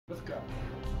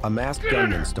A masked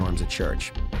gunman storms a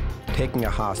church, taking a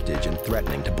hostage and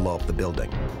threatening to blow up the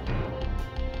building.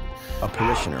 A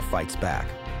parishioner fights back.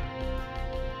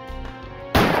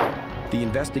 The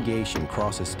investigation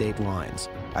crosses state lines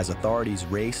as authorities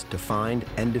race to find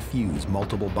and defuse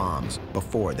multiple bombs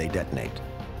before they detonate.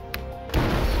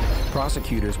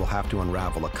 Prosecutors will have to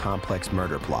unravel a complex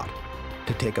murder plot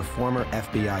to take a former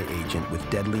FBI agent with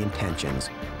deadly intentions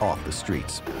off the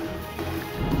streets.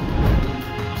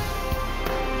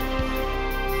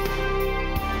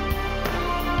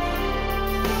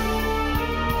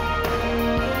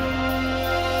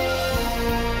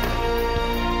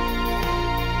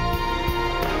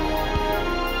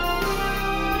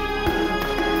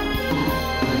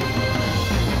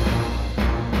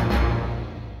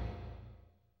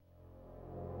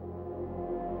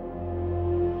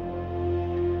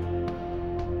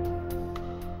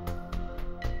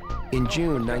 In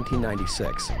June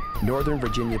 1996, Northern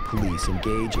Virginia police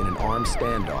engage in an armed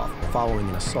standoff following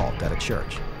an assault at a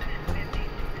church.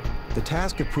 The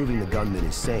task of proving the gunman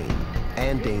is sane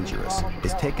and dangerous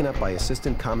is taken up by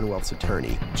Assistant Commonwealth's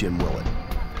Attorney Jim Willett.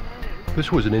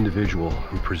 This was an individual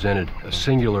who presented a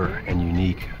singular and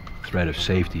unique threat of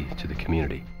safety to the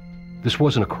community. This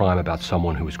wasn't a crime about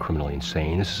someone who was criminally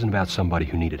insane. This isn't about somebody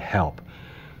who needed help.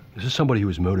 This is somebody who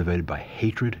was motivated by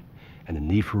hatred and the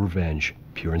need for revenge,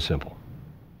 pure and simple.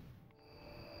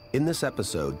 In this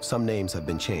episode, some names have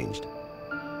been changed.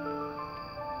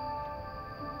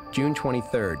 June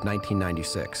 23,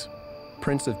 1996,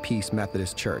 Prince of Peace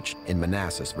Methodist Church in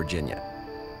Manassas, Virginia.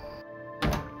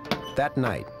 That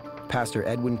night, Pastor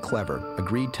Edwin Clever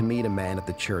agreed to meet a man at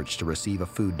the church to receive a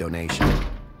food donation.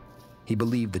 He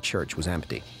believed the church was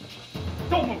empty.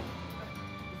 Don't move!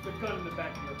 There's a gun in the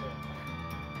back of your head.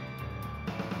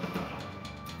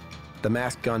 The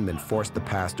masked gunman forced the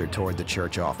pastor toward the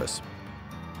church office.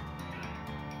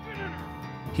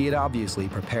 He had obviously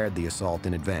prepared the assault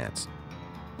in advance.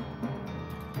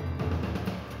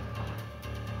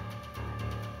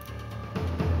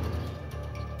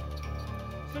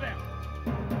 Sit down.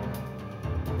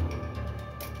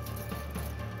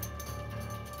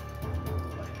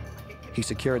 He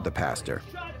secured the pastor,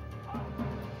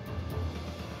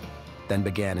 then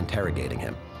began interrogating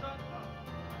him.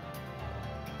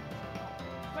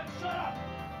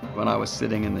 When I was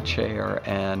sitting in the chair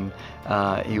and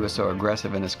he was so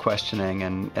aggressive in his questioning,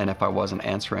 and if I wasn't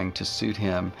answering to suit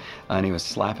him, and he was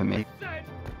slapping me,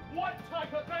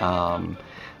 I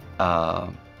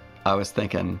was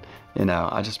thinking, you know,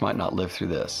 I just might not live through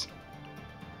this.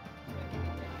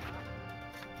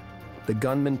 The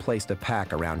gunman placed a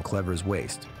pack around Clever's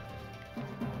waist.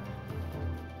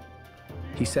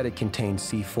 He said it contained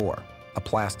C4, a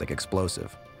plastic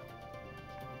explosive.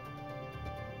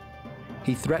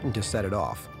 He threatened to set it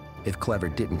off if Clever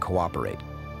didn't cooperate.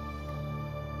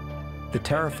 The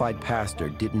terrified pastor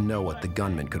didn't know what the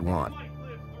gunman could want.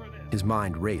 His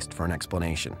mind raced for an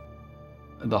explanation.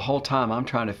 The whole time I'm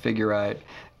trying to figure out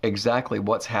exactly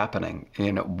what's happening.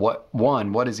 You know,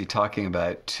 what is he talking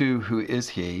about? 2, who is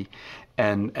he?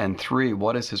 And 3,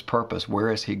 what is his purpose?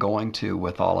 Where is he going to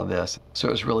with all of this? So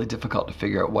it was really difficult to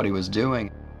figure out what he was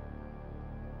doing.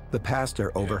 The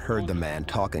pastor overheard the man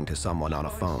talking to someone on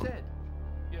a phone.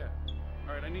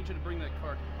 I need you to bring that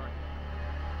car to the parking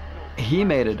lot. He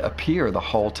made it appear the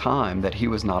whole time that he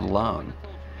was not alone,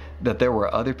 that there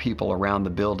were other people around the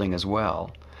building as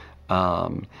well,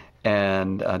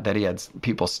 and that he had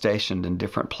people stationed in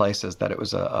different places, that it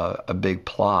was a big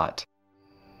plot.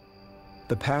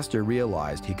 The pastor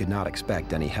realized he could not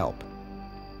expect any help.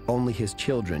 Only his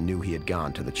children knew he had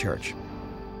gone to the church.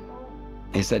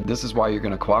 He said, "This is why you're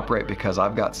going to cooperate, because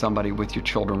I've got somebody with your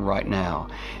children right now."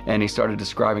 And he started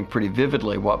describing pretty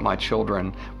vividly what my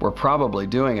children were probably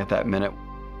doing at that minute.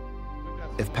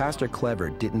 If Pastor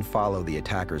Clever didn't follow the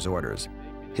attacker's orders,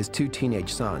 his 2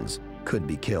 teenage sons could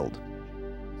be killed.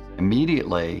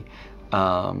 Immediately,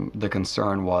 the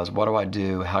concern was, what do I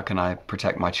do? How can I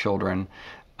protect my children?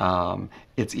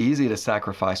 It's easy to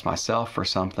sacrifice myself for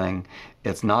something.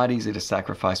 It's not easy to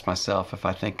sacrifice myself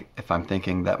if I'm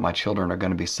thinking that my children are going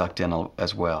to be sucked in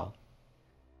as well.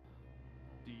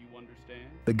 Do you understand?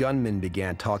 The gunman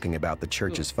began talking about the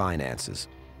church's finances.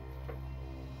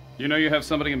 You know you have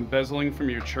somebody embezzling from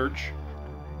your church?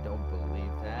 I don't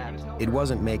believe that. It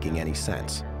wasn't making any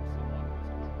sense.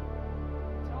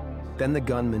 Then the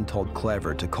gunman told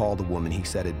Clever to call the woman he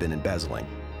said had been embezzling.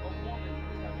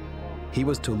 He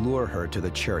was to lure her to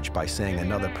the church by saying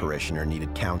another parishioner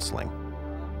needed counseling.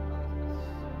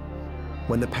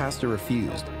 When the pastor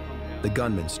refused, the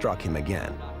gunman struck him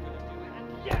again.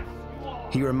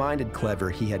 He reminded Clever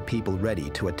he had people ready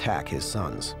to attack his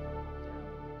sons.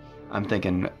 I'm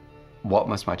thinking, what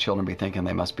must my children be thinking?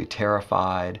 They must be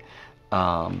terrified.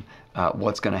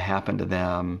 What's going to happen to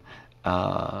them?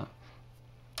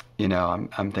 You know,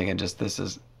 I'm thinking just this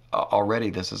is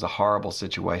a horrible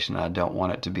situation. I don't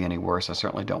want it to be any worse. I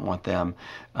certainly don't want them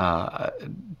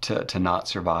to not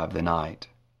survive the night.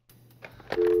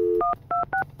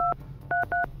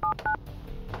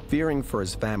 Fearing for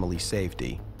his family's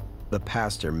safety, the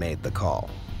pastor made the call.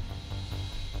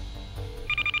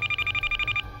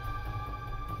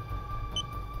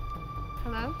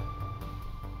 Hello?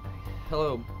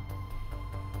 Hello.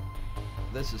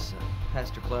 This is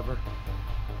Pastor Clever.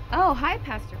 Oh, hi,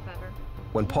 Pastor Clever.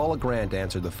 When Paula Grant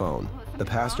answered the phone, the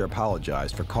pastor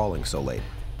apologized for calling so late.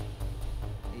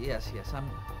 Yes, I'm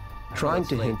Trying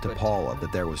to late, hint to but Paula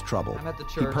that there was trouble, I'm at the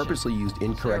he church purposely used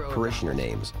incorrect Sarah parishioner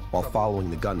O'Donnell's names while trouble. following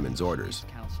the gunman's orders.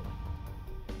 Counseling.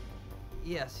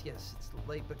 Yes, it's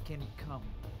late, but can you come?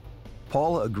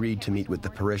 Paula agreed to meet with the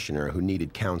parishioner who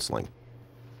needed counseling.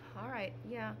 All right,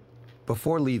 yeah.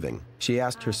 Before leaving, she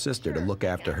asked her sister to Sure. look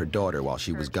after her daughter while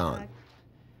she was Church, gone.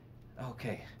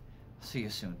 Okay. See you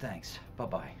soon. Thanks.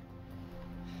 Bye-bye.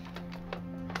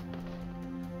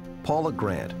 Paula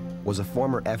Grant was a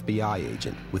former FBI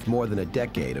agent with more than a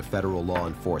decade of federal law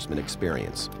enforcement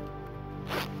experience.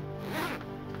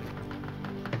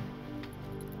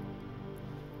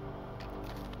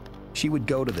 She would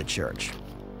go to the church,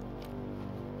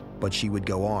 but she would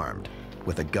go armed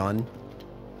with a gun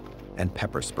and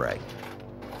pepper spray.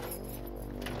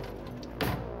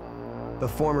 The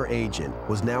former agent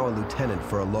was now a lieutenant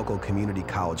for a local community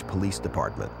college police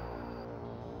department.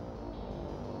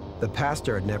 The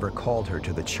pastor had never called her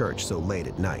to the church so late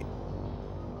at night.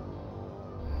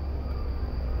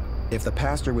 If the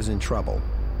pastor was in trouble,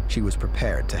 she was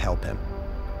prepared to help him.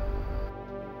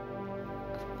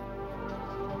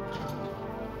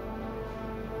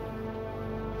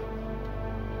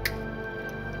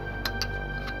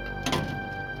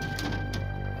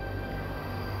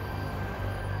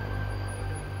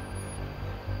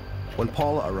 When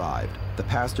Paula arrived, the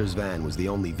pastor's van was the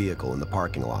only vehicle in the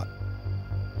parking lot.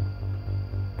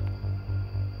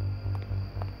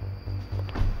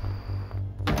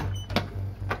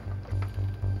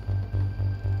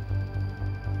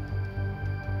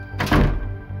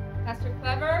 Pastor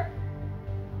Clever?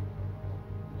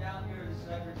 Down here to the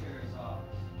secretary's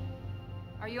office.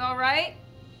 Are you all right?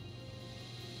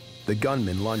 The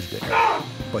gunman lunged at her,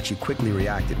 but she quickly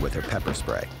reacted with her pepper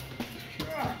spray.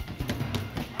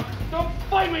 Don't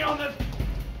fight me on this!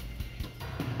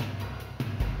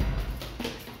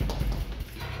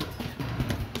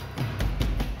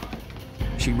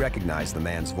 She recognized the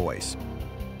man's voice.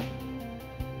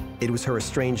 It was her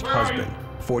estranged husband,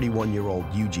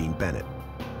 41-year-old Eugene Bennett.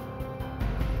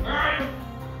 Where are you?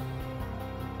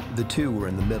 The two were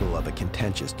in the middle of a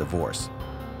contentious divorce.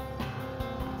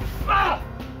 Ah!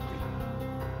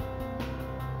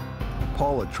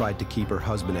 Paula tried to keep her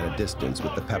husband at a distance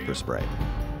with the pepper spray.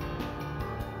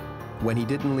 When he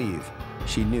didn't leave,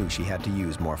 she knew she had to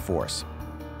use more force.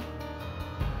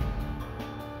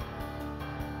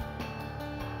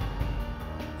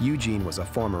 Eugene was a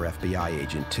former FBI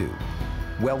agent too,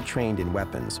 well-trained in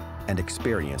weapons and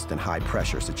experienced in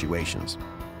high-pressure situations.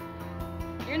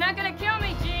 You're not gonna kill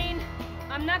me, Gene.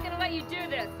 I'm not gonna let you do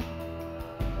this.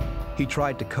 He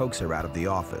tried to coax her out of the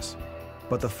office,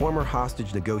 but the former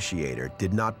hostage negotiator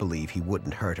did not believe he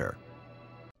wouldn't hurt her.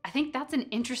 I think that's an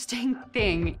interesting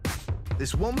thing.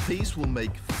 This one piece will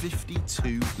make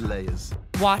 52 layers.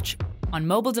 Watch on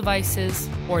mobile devices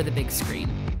or the big screen.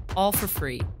 All for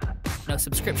free. No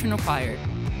subscription required.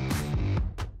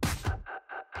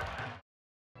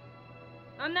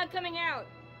 I'm not coming out.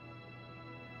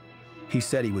 He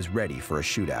said he was ready for a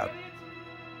shootout.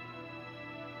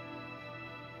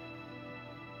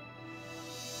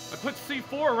 I put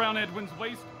C4 around Edwin's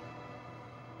waist.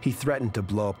 He threatened to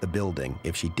blow up the building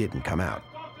if she didn't come out.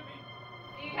 Talk to me.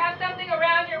 Do you have something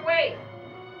around your waist?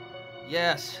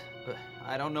 Yes, but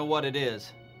I don't know what it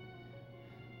is.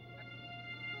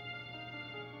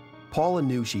 Paula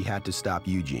knew she had to stop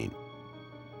Eugene,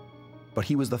 but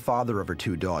he was the father of her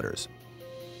two daughters.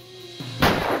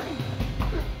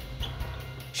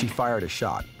 She fired a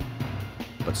shot,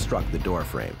 but struck the door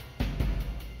frame.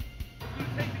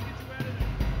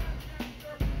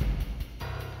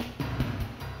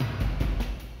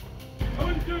 I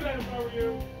wouldn't do that if I were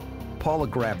you. Paula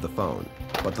grabbed the phone,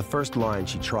 but the first line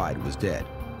she tried was dead.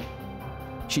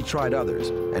 She tried others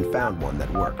and found one that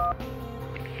worked.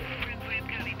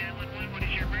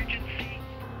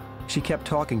 She kept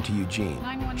talking to Eugene,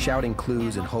 911. shouting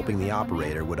clues and hoping the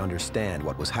operator would understand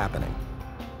what was happening.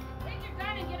 Take your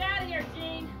gun and get out of here,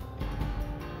 Gene.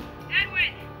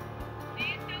 Edwin, do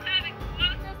you still have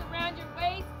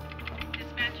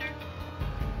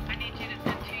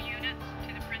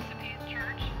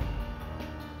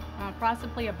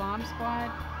possibly a bomb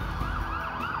squad?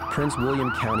 Prince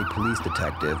William County Police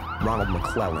Detective Ronald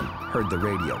McClellan heard the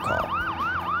radio call.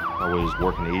 I was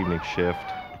working the evening shift.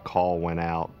 A call went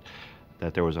out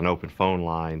that there was an open phone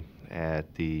line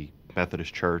at the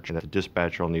Methodist Church, and that the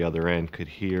dispatcher on the other end could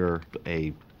hear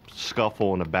a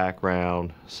scuffle in the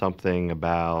background, something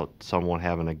about someone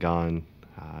having a gun,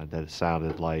 that it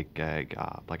sounded like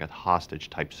a hostage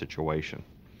type situation.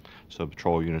 So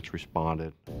patrol units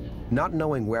responded. Not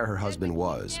knowing where her husband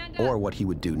was or what he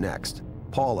would do next,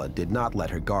 Paula did not let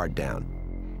her guard down.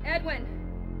 Edwin,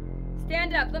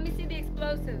 stand up. Let me see the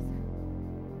explosives.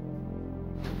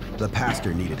 The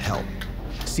pastor needed help.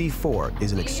 C4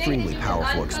 is an extremely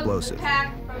powerful explosive.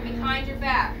 Attack from behind your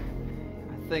back.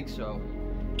 I think so.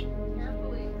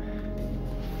 Carefully.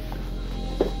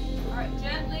 All right,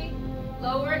 gently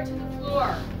lower it to the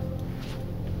floor.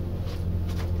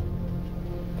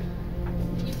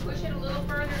 Can you push it a little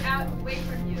further out away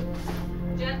from you?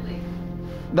 Gently.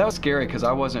 That was scary because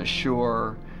I wasn't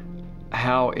sure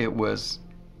how it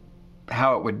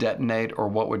would detonate or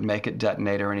what would make it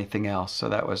detonate or anything else. So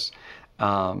that was,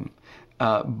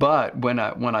 but when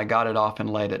I got it off and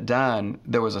laid it down,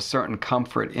 there was a certain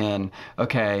comfort in,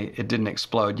 okay, it didn't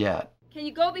explode yet. Can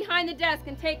you go behind the desk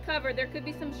and take cover? There could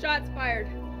be some shots fired.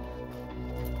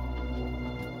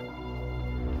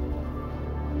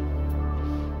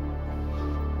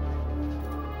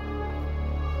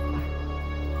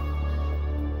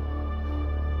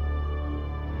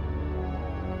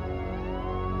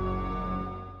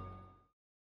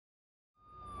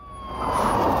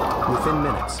 Within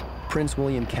minutes, Prince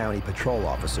William County patrol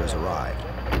officers arrived.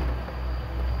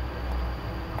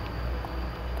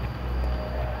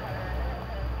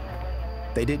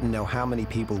 They didn't know how many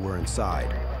people were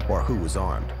inside or who was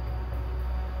armed.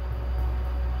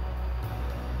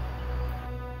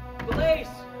 Police!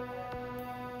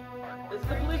 This is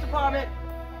the police department.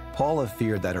 Paula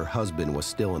feared that her husband was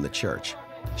still in the church.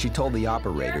 She told the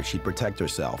operator she'd protect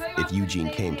herself if Eugene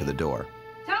came to the door.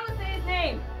 Tell him to say his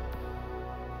name.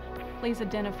 Please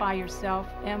identify yourself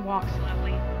and walk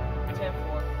slowly.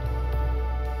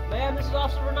 10-4. Ma'am, this is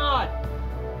Officer Renaud.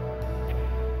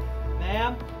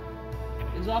 Ma'am,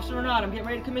 this is Officer Renaud. I'm getting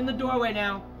ready to come in the doorway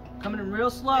now. Coming in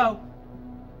real slow.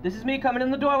 This is me coming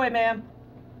in the doorway, ma'am.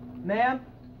 Ma'am?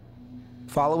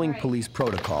 Following police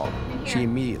protocol, she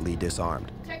immediately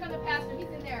disarmed. Check on the pastor. He's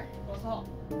in there.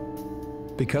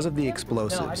 Because of the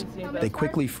explosives, they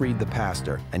quickly freed the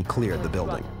pastor and cleared the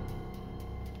building.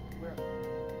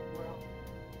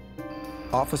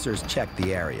 Officers checked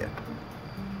the area.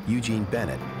 Eugene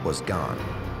Bennett was gone.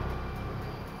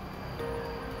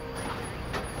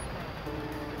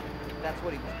 That's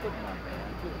what he was putting on, man.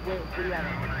 What do you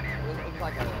have? It looks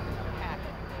like a packet.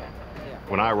 Yeah.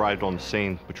 When I arrived on the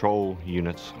scene, patrol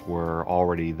units were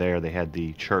already there. They had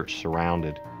the church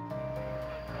surrounded.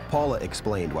 Paula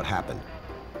explained what happened.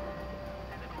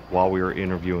 While we were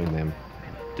interviewing them,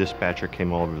 dispatcher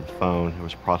came over the phone. It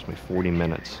was approximately 40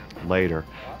 minutes later,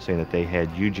 saying that they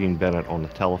had Eugene Bennett on the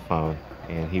telephone,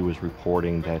 and he was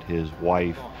reporting that his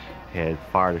wife had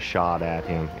fired a shot at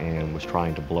him and was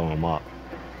trying to blow him up.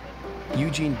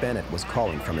 Eugene Bennett was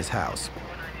calling from his house.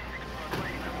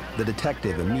 The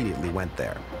detective immediately went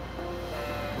there.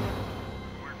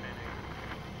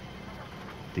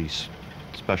 The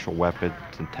special weapons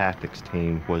and tactics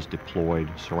team was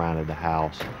deployed, surrounded the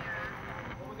house.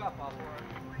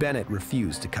 Bennett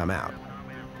refused to come out.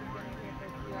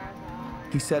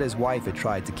 He said his wife had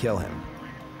tried to kill him,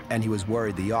 and he was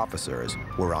worried the officers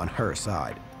were on her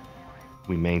side.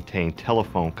 We maintained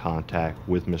telephone contact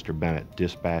with Mr. Bennett,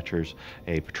 dispatchers,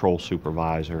 a patrol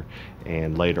supervisor,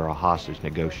 and later a hostage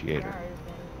negotiator.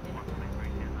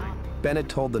 Bennett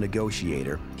told the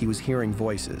negotiator he was hearing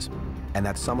voices and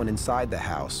that someone inside the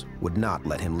house would not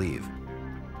let him leave.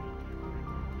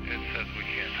 It says we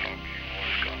can't help you. Your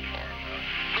voice gone far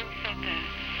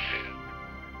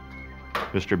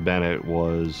enough. Mr. Bennett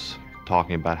was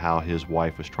talking about how his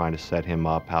wife was trying to set him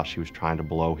up, how she was trying to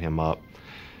blow him up.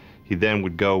 He then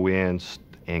would go in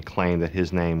and claim that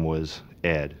his name was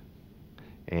Ed.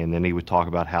 And then he would talk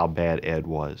about how bad Ed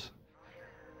was.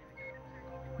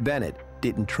 Bennett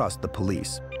didn't trust the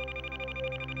police.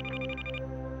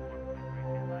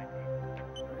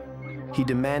 He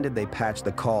demanded they patch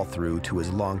the call through to his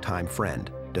longtime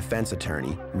friend, defense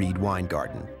attorney Reed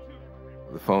Weingarten.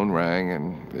 The phone rang,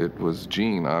 and it was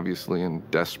Gene, obviously in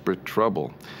desperate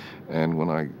trouble. And when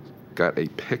I got a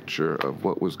picture of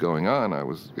what was going on, I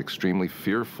was extremely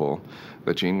fearful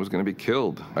that Gene was going to be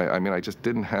killed. I mean, I just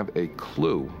didn't have a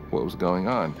clue what was going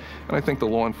on. And I think the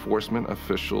law enforcement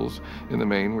officials in the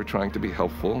main were trying to be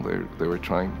helpful. They were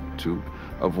trying to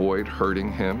avoid hurting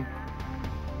him.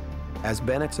 as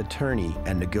Bennett's attorney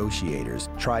and negotiators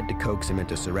tried to coax him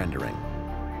into surrendering.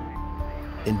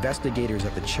 Investigators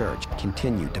at the church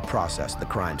continued to process the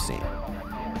crime scene.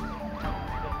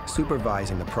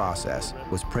 Supervising the process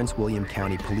was Prince William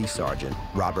County Police Sergeant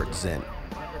Robert Zinn.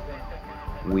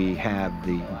 We had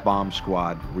the bomb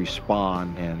squad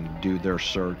respond and do their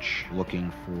search,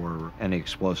 looking for any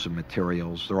explosive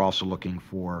materials. They're also looking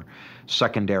for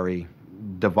secondary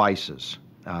devices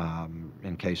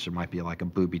in case there might be like a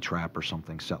booby trap or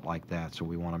something set like that. So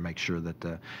we want to make sure that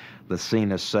the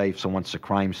scene is safe, so once the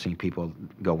crime scene people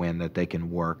go in, that they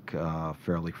can work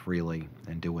fairly freely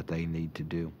and do what they need to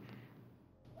do.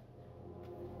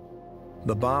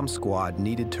 The bomb squad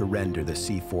needed to render the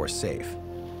C4 safe,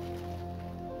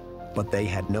 but they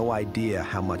had no idea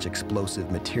how much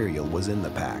explosive material was in the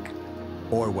pack,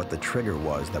 or what the trigger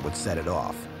was that would set it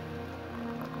off.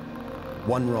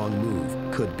 One wrong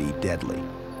move could be deadly.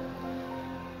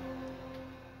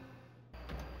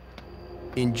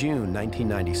 In June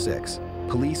 1996,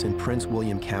 police in Prince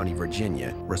William County,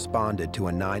 Virginia, responded to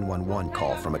a 911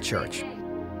 call from a church.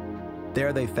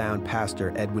 There they found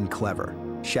Pastor Edwin Clever,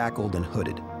 shackled and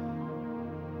hooded.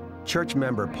 Church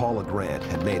member Paula Grant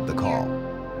had made the call.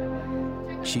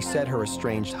 She said her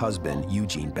estranged husband,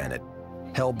 Eugene Bennett,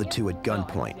 held the two at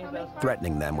gunpoint,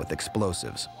 threatening them with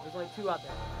explosives. There's like 2 out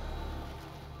there.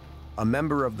 A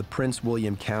member of the Prince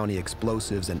William County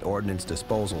Explosives and Ordnance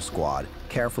Disposal Squad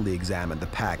carefully examined the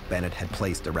pack Bennett had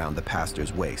placed around the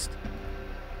pastor's waist.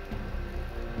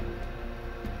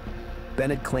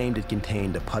 Bennett claimed it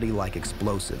contained a putty-like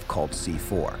explosive called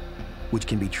C4, which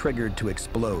can be triggered to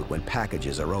explode when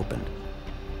packages are opened.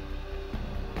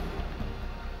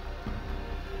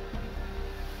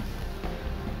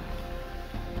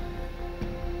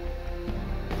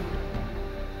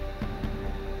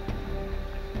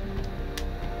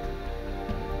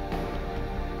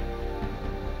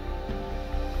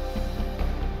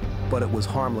 But it was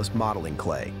harmless modeling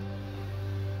clay.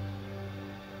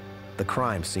 The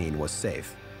crime scene was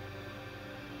safe.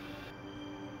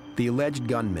 The alleged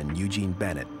gunman, Eugene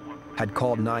Bennett, had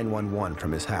called 911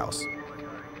 from his house.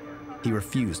 He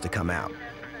refused to come out.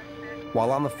 While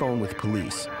on the phone with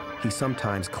police, he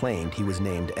sometimes claimed he was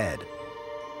named Ed.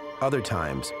 Other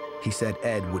times, he said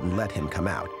Ed wouldn't let him come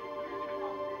out.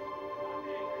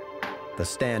 The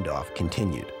standoff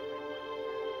continued.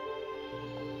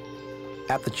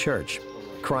 At the church,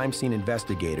 crime scene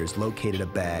investigators located a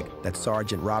bag that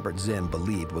Sergeant Robert Zinn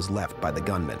believed was left by the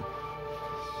gunman.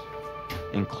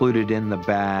 Included in the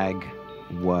bag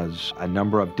was a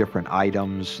number of different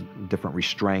items, different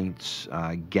restraints,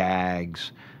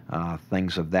 gags,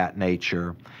 things of that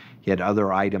nature. He had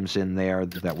other items in there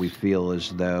that we feel as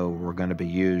though were going to be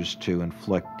used to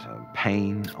inflict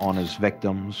pain on his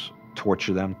victims,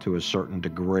 torture them to a certain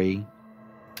degree.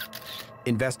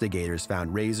 Investigators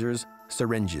found razors,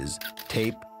 syringes,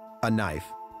 tape, a knife,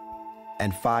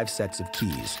 and 5 sets of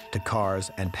keys to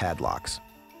cars and padlocks.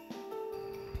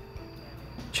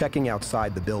 Checking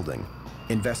outside the building,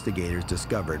 investigators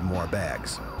discovered more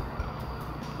bags.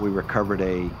 We recovered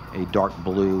a dark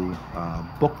blue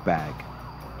book bag.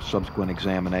 Subsequent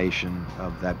examination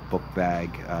of that book bag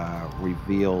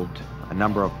revealed a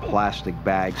number of plastic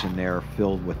bags in there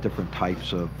filled with different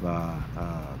types of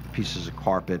pieces of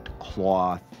carpet,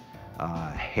 cloth,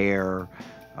 hair,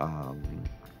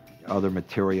 other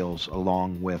materials,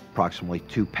 along with approximately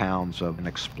 2 pounds of an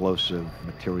explosive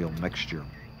material mixture.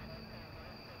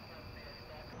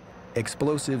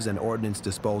 Explosives and ordnance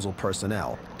disposal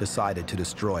personnel decided to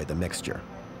destroy the mixture.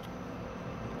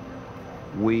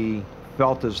 We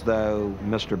felt as though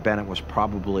Mr. Bennett was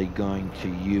probably going to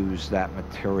use that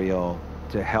material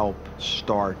to help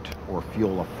start or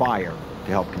fuel a fire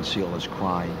to help conceal his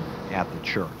crime at the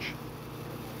church.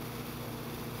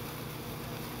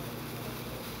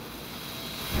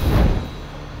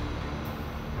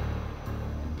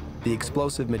 The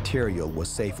explosive material was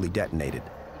safely detonated.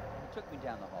 He took me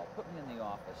down the hall, put me in the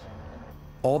office.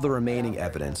 All the remaining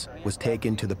evidence was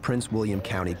taken to the Prince William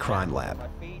County Crime Lab.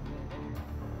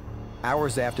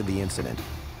 Hours after the incident,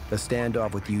 the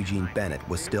standoff with Eugene Bennett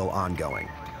was still ongoing.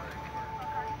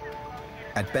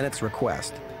 At Bennett's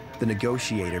request, the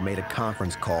negotiator made a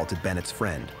conference call to Bennett's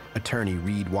friend, attorney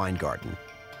Reed Weingarten.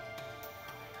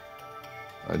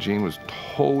 Gene was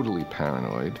totally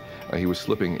paranoid. He was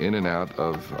slipping in and out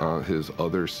of his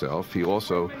other self. He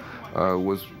also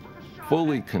was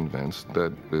fully convinced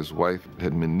that his wife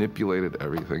had manipulated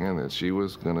everything and that she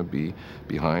was going to be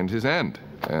behind his end.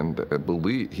 And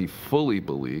he fully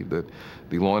believed that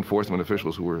the law enforcement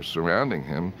officials who were surrounding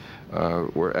him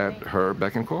were at her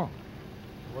beck and call.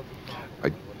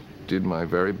 I did my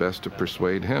very best to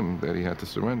persuade him that he had to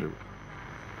surrender.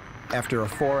 After a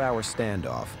 4-hour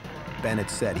standoff, Bennett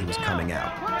said he was coming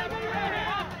out.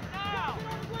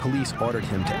 Police ordered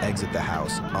him to exit the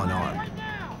house unarmed.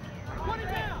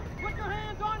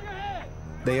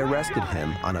 They arrested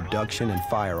him on abduction and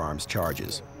firearms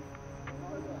charges.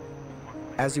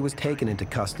 As he was taken into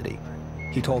custody,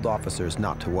 he told officers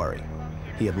not to worry.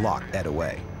 He had locked Ed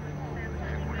away.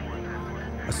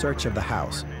 A search of the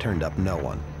house turned up no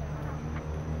one.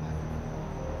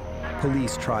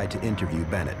 Police tried to interview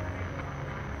Bennett.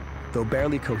 Though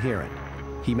barely coherent,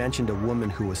 he mentioned a woman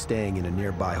who was staying in a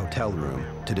nearby hotel room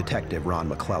to Detective Ron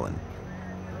McClellan.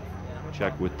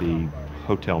 Checked with the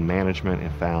hotel management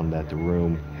and found that the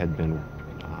room had been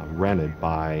rented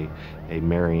by a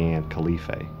Marianne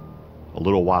Khalife. A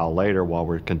little while later, while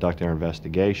we're conducting our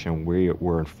investigation, we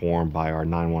were informed by our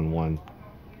 911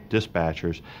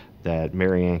 dispatchers that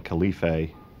Marianne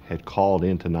Khalife had called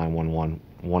into 911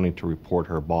 wanting to report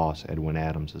her boss, Edwin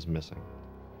Adams, is missing.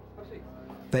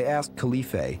 They asked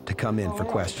Khalife to come in for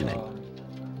questioning.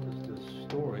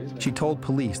 She told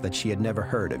police that she had never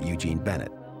heard of Eugene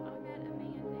Bennett.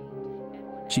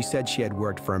 She said she had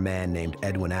worked for a man named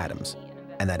Edwin Adams,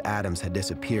 and that Adams had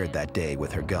disappeared that day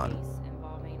with her gun.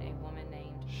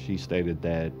 She stated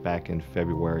that back in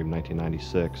February of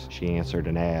 1996, she answered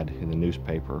an ad in the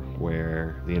newspaper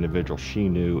where the individual she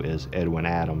knew as Edwin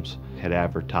Adams had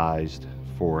advertised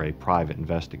for a private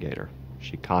investigator.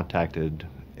 She contacted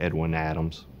Edwin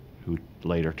Adams, who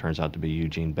later turns out to be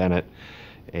Eugene Bennett,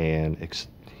 and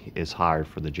is hired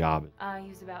for the job.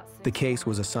 The case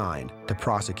was assigned to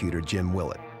prosecutor Jim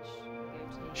Willett.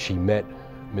 She met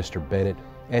Mr. Bennett,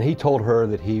 and he told her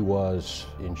that he was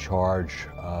in charge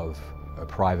of a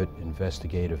private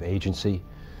investigative agency,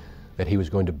 that he was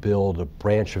going to build a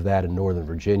branch of that in Northern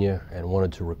Virginia and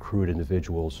wanted to recruit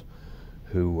individuals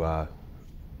who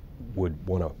would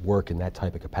want to work in that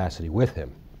type of capacity with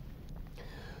him.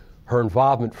 Her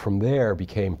involvement from there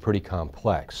became pretty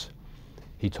complex.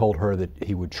 He told her that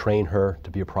he would train her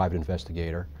to be a private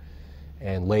investigator,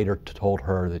 and later told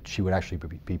her that she would actually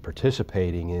be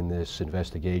participating in this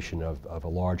investigation of a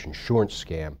large insurance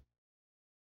scam.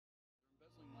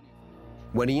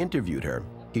 When he interviewed her,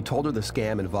 he told her the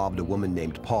scam involved a woman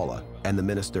named Paula and the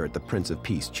minister at the Prince of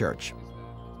Peace Church.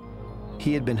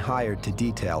 He had been hired to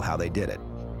detail how they did it.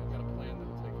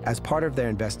 As part of their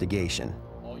investigation,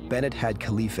 Bennett had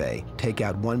Khalife take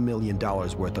out $1 million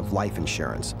worth of life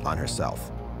insurance on herself.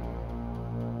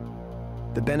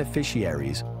 The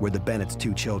beneficiaries were the Bennett's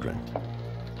 2 children.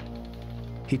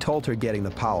 He told her getting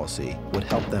the policy would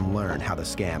help them learn how the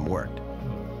scam worked.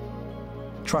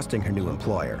 Trusting her new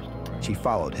employer, she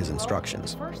followed his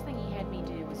instructions. First thing he had me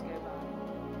do was go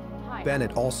by.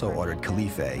 Bennett also ordered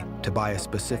Khalife to buy a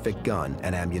specific gun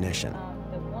and ammunition.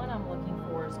 The one I'm looking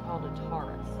for is called a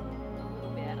notorious.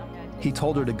 He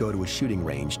told her to go to a shooting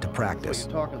range to practice.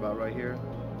 What you're talking about right here.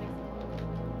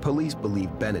 Police believe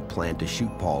Bennett planned to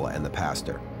shoot Paula and the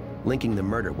pastor, linking the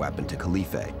murder weapon to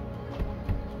Khalife.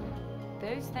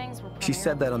 She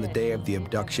said that on the day of the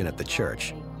abduction at the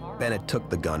church, Bennett took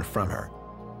the gun from her.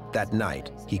 That night,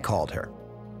 he called her.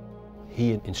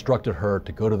 He instructed her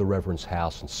to go to the Reverend's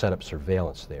house and set up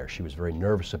surveillance there. She was very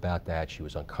nervous about that. She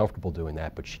was uncomfortable doing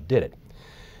that, but she did it.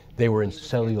 They were in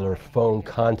cellular phone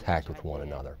contact with one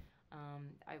another.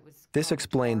 This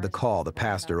explained the call the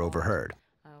pastor overheard.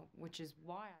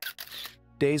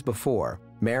 Days before,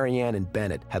 Marianne and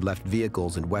Bennett had left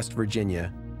vehicles in West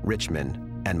Virginia,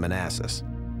 Richmond, and Manassas.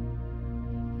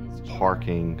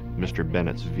 Parking Mr.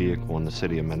 Bennett's vehicle in the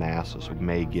city of Manassas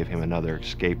may give him another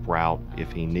escape route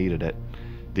if he needed it.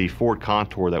 The Ford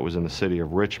Contour that was in the city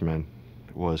of Richmond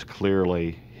was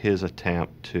clearly his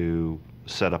attempt to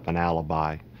set up an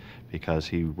alibi, because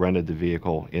he rented the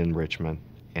vehicle in Richmond,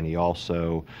 and he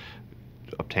also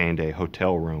obtained a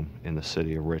hotel room in the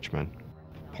city of Richmond.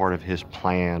 Part of his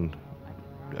plan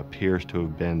appears to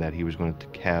have been that he was going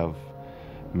to have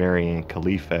Marianne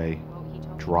Khalife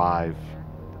drive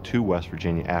to West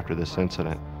Virginia after this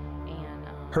incident.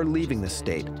 Her leaving the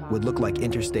state would look like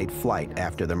interstate flight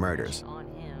after the murders.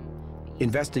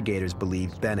 Investigators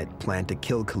believe Bennett planned to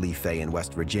kill Khalife in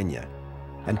West Virginia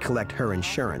and collect her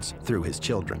insurance through his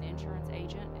children.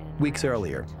 Weeks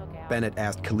earlier, Bennett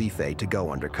asked Khalife to go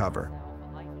undercover.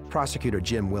 Prosecutor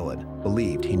Jim Willett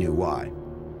believed he knew why.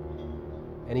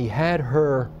 And he had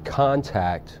her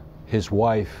contact his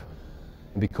wife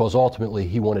because ultimately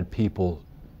he wanted people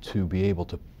to be able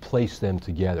to place them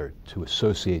together, to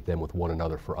associate them with one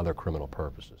another for other criminal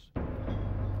purposes.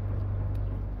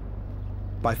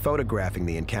 By photographing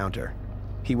the encounter,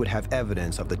 he would have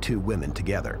evidence of the 2 women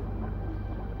together.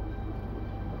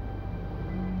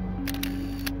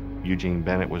 Eugene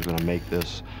Bennett was going to make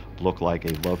this look like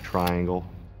a love triangle.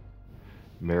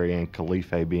 Marianne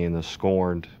Khalife being the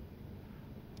scorned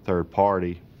third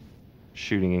party,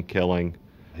 shooting and killing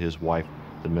his wife,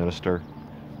 the minister,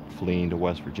 fleeing to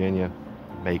West Virginia,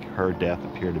 make her death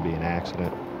appear to be an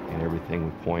accident, and everything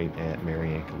would point at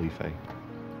Marianne Khalife.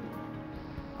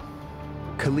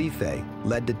 Khalife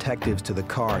led detectives to the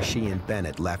car she and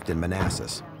Bennett left in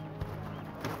Manassas.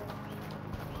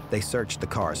 They searched the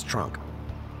car's trunk.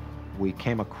 We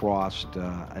came across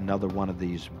another one of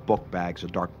these book bags, a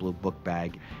dark blue book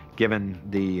bag. Given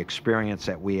the experience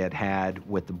that we had had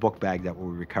with the book bag that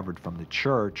we recovered from the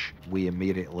church, we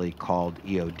immediately called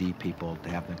EOD people to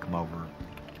have them come over.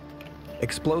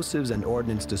 Explosives and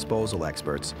ordnance disposal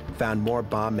experts found more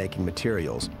bomb-making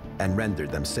materials and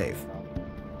rendered them safe.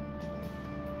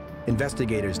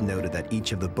 Investigators noted that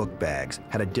each of the book bags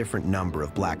had a different number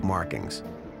of black markings.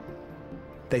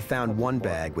 They found one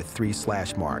bag with 3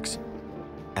 slash marks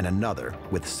and another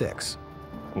with 6.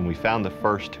 When we found the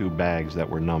first 2 bags that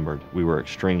were numbered, we were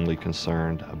extremely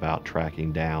concerned about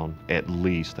tracking down at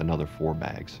least another 4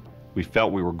 bags. We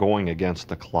felt we were going against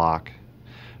the clock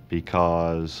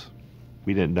because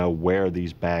we didn't know where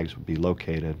these bags would be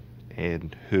located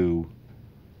and who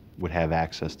would have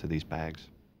access to these bags.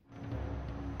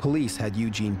 Police had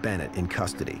Eugene Bennett in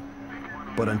custody,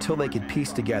 but until they could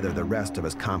piece together the rest of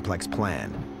his complex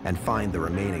plan and find the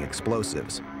remaining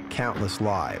explosives, countless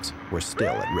lives were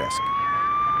still at risk.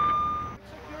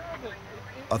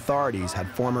 Authorities had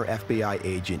former FBI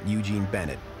agent Eugene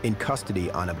Bennett in custody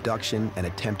on abduction and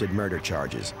attempted murder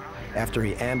charges after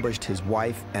he ambushed his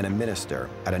wife and a minister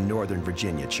at a Northern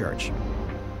Virginia church.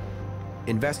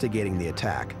 Investigating the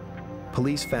attack,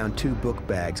 police found 2 book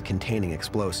bags containing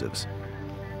explosives.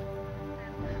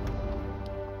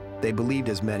 They believed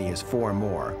as many as 4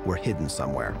 more were hidden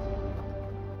somewhere.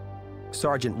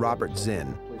 Sergeant Robert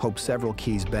Zinn hoped several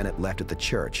keys Bennett left at the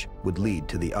church would lead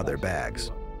to the other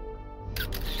bags.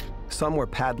 Some were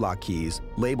padlock keys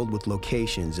labeled with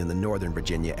locations in the Northern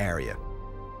Virginia area.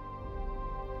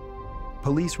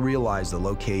 Police realized the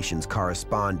locations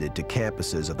corresponded to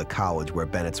campuses of the college where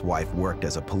Bennett's wife worked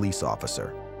as a police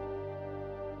officer.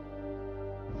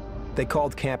 They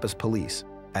called campus police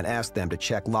and asked them to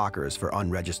check lockers for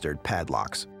unregistered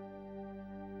padlocks.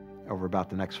 Over about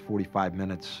the next 45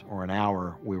 minutes or an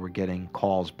hour, we were getting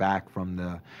calls back from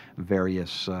the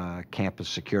various campus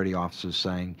security officers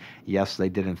saying, yes, they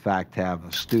did in fact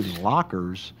have student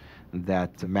lockers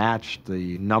that matched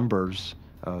the numbers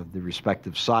of the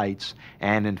respective sites,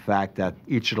 and in fact that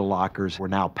each of the lockers were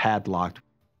now padlocked.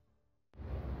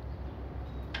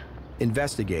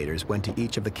 Investigators went to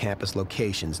each of the campus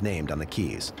locations named on the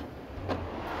keys.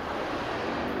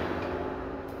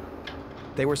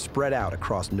 They were spread out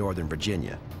across Northern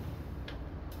Virginia.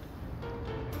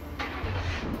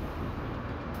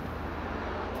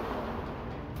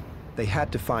 They had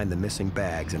to find the missing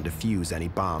bags and defuse any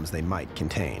bombs they might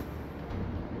contain.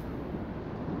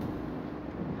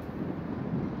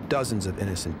 Dozens of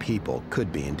innocent people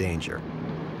could be in danger.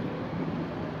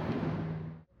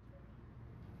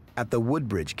 At the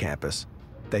Woodbridge campus,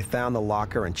 they found the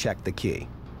locker and checked the key.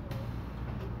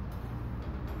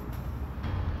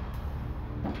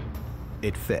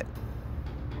 It fit.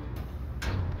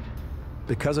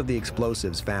 Because of the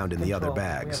explosives found in the other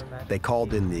bags, they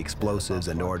called in the Explosives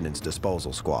and Ordnance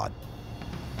Disposal Squad.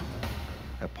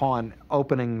 Upon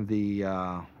opening the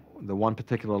one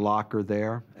particular locker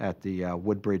there at the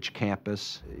Woodbridge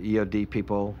campus, EOD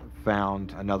people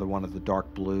found another one of the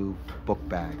dark blue book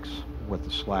bags with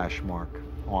a slash mark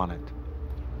on it.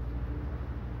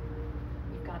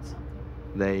 We've got something.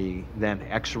 They then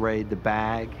x-rayed the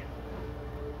bag.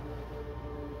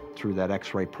 Through that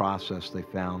x-ray process, they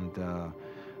found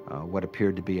what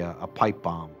appeared to be a pipe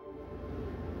bomb.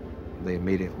 They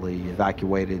immediately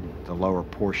evacuated the lower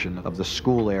portion of the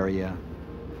school area.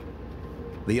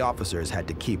 The officers had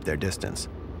to keep their distance.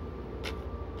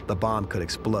 The bomb could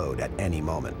explode at any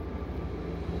moment.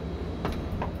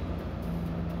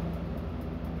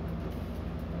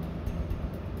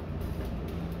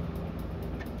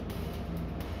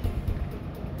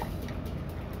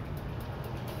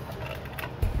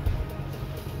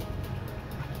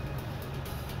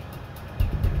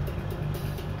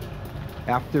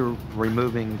 After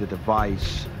removing the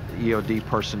device, EOD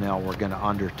personnel were going to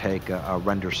undertake a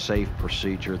render safe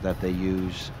procedure that they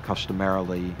use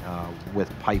customarily with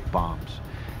pipe bombs.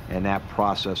 And that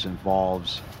process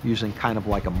involves using kind of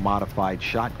like a modified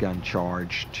shotgun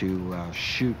charge to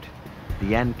shoot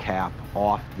the end cap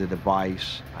off the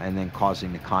device and then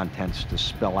causing the contents to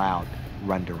spill out,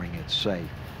 rendering it safe.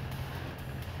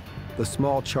 The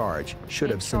small charge should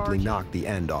have simply knocked the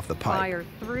end off the pipe. Fire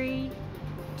 3,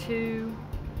 2,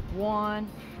 1,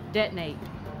 detonate.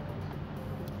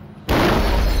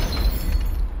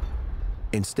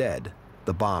 Instead,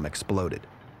 the bomb exploded.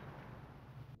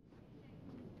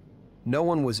 No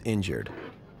one was injured,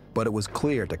 but it was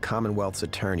clear to Commonwealth's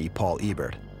attorney Paul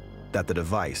Ebert that the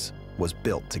device was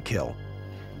built to kill.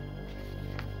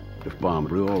 This bomb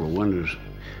blew all the windows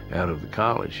out of the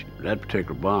college. That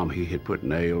particular bomb, he had put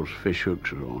nails, fish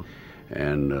hooks on,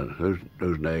 and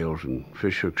those nails and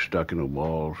fish hooks stuck in the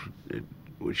walls,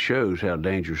 which shows how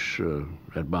dangerous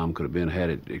that bomb could have been had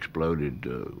it exploded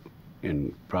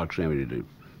in proximity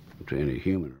to any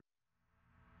human.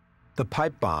 The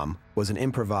pipe bomb was an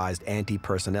improvised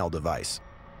anti-personnel device.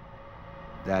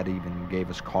 That even gave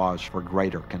us cause for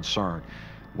greater concern.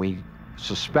 We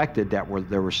suspected that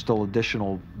there were still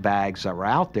additional bags that were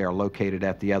out there located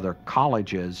at the other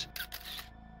colleges.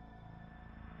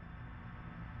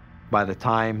 By the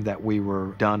time that we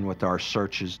were done with our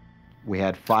searches, we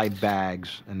had 5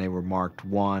 bags, and they were marked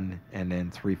 1, and then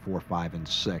 3, 4, 5, and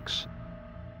 6.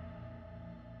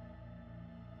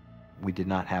 We did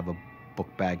not have a book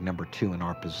bag number 2 in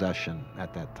our possession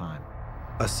at that time.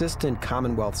 Assistant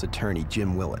Commonwealth's attorney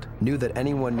Jim Willett knew that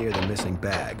anyone near the missing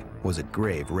bag was at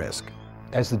grave risk.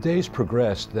 As the days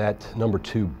progressed, that number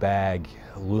 2 bag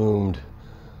loomed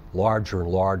larger and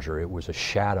larger. It was a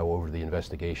shadow over the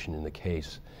investigation in the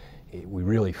case. We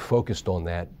really focused on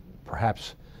that,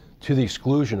 perhaps to the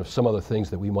exclusion of some other things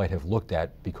that we might have looked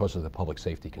at because of the public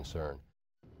safety concern.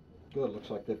 Good, looks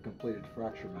like they've completed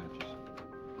fracture matches.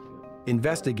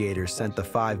 Investigators sent the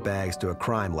 5 bags to a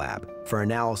crime lab for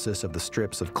analysis of the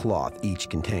strips of cloth each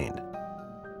contained.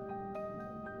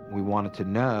 We wanted to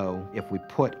know if we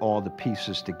put all the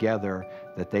pieces together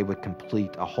that they would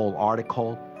complete a whole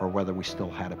article or whether we still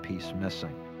had a piece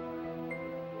missing.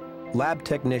 Lab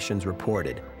technicians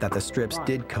reported that the strips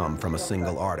did come from a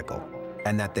single article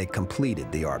and that they completed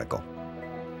the article.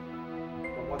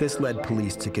 This led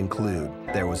police to conclude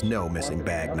there was no missing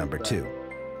bag number 2.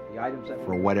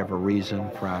 For whatever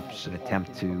reason, perhaps an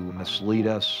attempt to mislead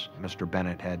us, Mr.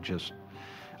 Bennett had just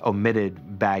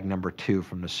omitted bag number 2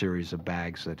 from the series of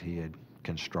bags that he had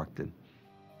constructed.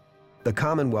 The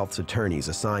Commonwealth's attorneys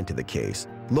assigned to the case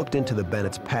looked into the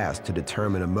Bennett's past to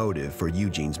determine a motive for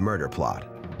Eugene's murder plot.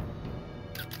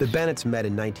 The Bennetts met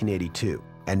in 1982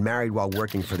 and married while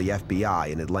working for the FBI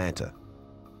in Atlanta.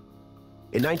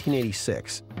 In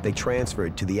 1986, they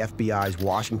transferred to the FBI's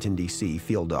Washington, D.C.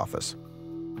 field office.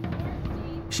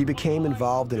 She became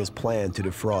involved in his plan to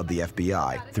defraud the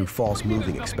FBI through false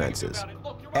moving expenses.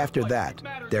 After that,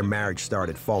 their marriage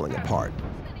started falling apart.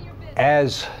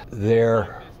 As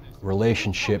their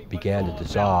relationship began to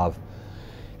dissolve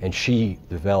and she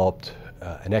developed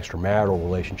an extramarital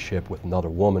relationship with another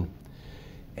woman,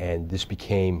 and this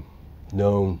became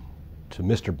known to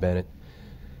Mr. Bennett,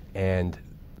 and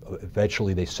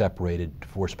eventually they separated,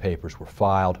 divorce papers were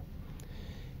filed,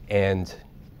 and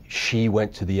she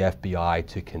went to the FBI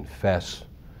to confess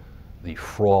the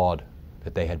fraud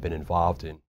that they had been involved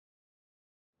in.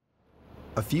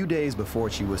 A few days before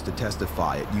she was to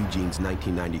testify at Eugene's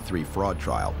 1993 fraud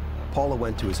trial, Paula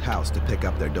went to his house to pick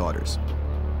up their daughters.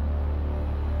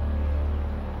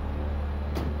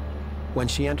 When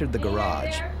she entered the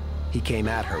garage, he came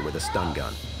at her with a stun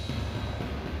gun.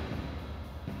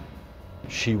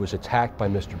 She was attacked by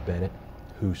Mr. Bennett,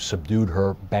 who subdued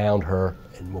her, bound her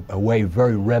in a way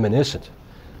very reminiscent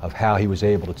of how he was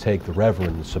able to take the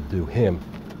Reverend and subdue him.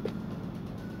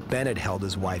 Bennett held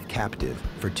his wife captive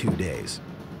for 2 days.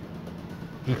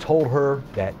 He told her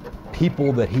that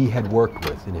people that he had worked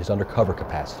with in his undercover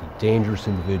capacity, dangerous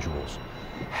individuals,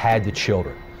 had the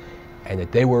children, and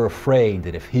that they were afraid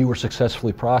that if he were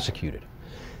successfully prosecuted,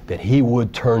 that he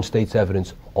would turn state's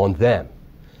evidence on them.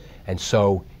 And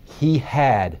so he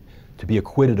had to be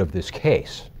acquitted of this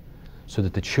case so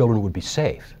that the children would be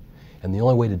safe. And the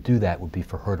only way to do that would be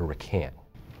for her to recant.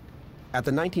 At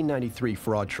the 1993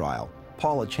 fraud trial,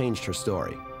 Paula changed her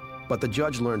story, but the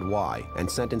judge learned why and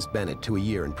sentenced Bennett to a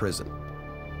year in prison.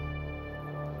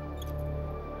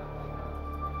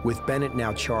 With Bennett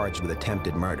now charged with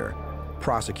attempted murder,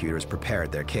 prosecutors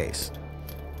prepared their case.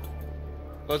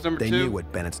 They knew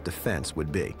what Bennett's defense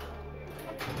would be.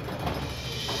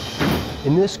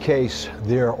 In this case,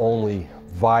 their only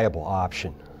viable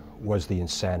option was the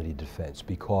insanity defense,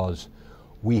 because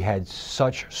we had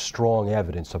such strong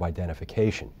evidence of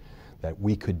identification that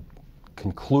we could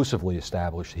conclusively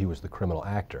establish he was the criminal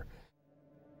actor.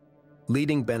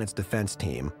 Leading Bennett's defense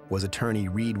team was attorney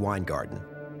Reed Weingarten.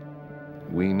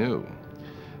 We knew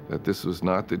that this was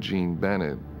not the Gene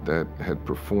Bennett that had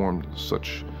performed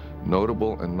such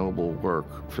notable and noble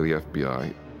work for the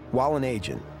FBI. While an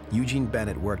agent, Eugene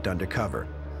Bennett worked undercover,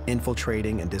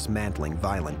 infiltrating and dismantling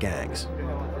violent gangs.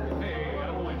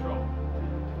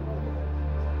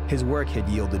 His work had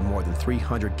yielded more than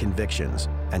 300 convictions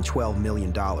and $12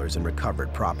 million in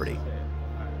recovered property.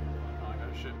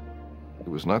 It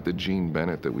was not the Gene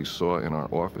Bennett that we saw in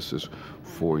our offices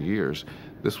for years.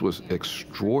 This was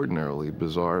extraordinarily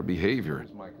bizarre behavior.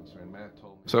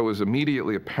 So it was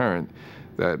immediately apparent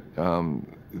that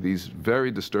these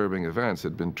very disturbing events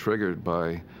had been triggered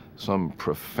by some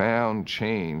profound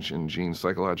change in Gene's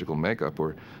psychological makeup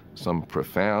or some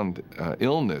profound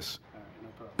illness.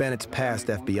 Bennett's past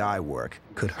FBI work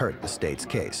could hurt the state's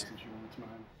case.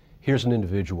 Here's an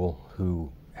individual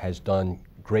who has done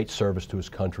great service to his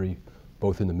country,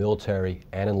 both in the military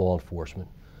and in law enforcement,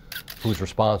 who's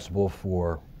responsible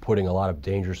for putting a lot of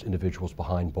dangerous individuals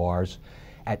behind bars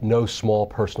at no small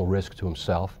personal risk to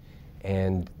himself.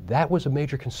 And that was a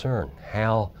major concern,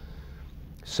 how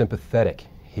sympathetic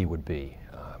he would be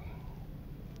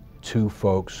to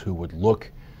folks who would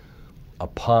look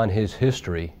upon his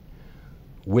history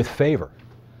with favor.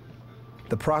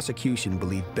 The prosecution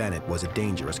believed Bennett was a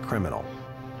dangerous criminal.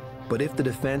 But if the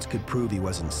defense could prove he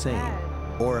was insane,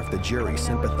 or if the jury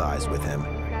sympathized with him,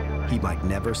 he might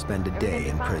never spend a day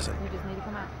in prison.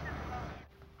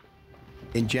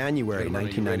 In January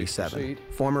 1997,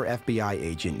 former FBI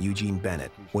agent Eugene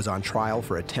Bennett was on trial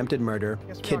for attempted murder,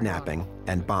 kidnapping,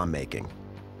 and bomb-making.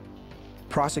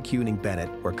 Prosecuting Bennett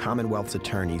were Commonwealth's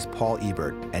attorneys Paul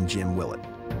Ebert and Jim Willett.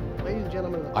 Ladies and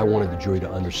gentlemen, I wanted the jury to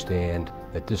understand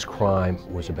that this crime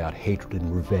was about hatred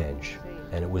and revenge,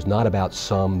 and it was not about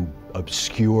some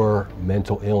obscure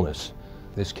mental illness.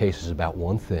 This case is about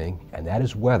one thing, and that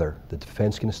is whether the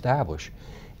defense can establish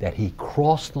that he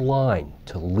crossed the line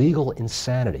to legal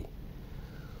insanity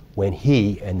when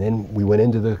he, and then we went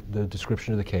into the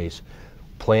description of the case,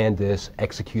 planned this,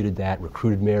 executed that,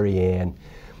 recruited Mary Ann,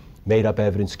 made up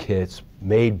evidence kits,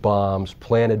 made bombs,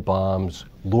 planted bombs,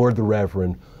 lured the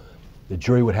Reverend. The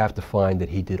jury would have to find that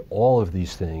he did all of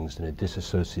these things in a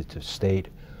disassociative state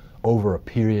over a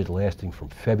period lasting from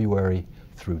February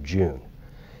through June.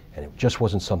 And it just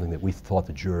wasn't something that we thought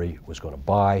the jury was going to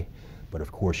buy, but of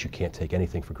course you can't take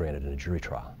anything for granted in a jury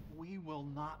trial.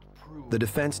 The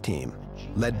defense team,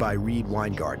 led by Reed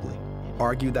Weingarten,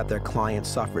 argued that their client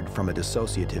suffered from a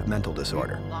dissociative mental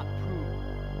disorder.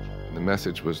 The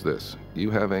message was this: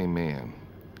 you have a man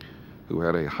who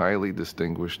had a highly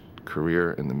distinguished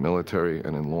career in the military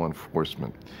and in law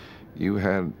enforcement. You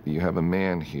have a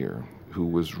man here who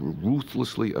was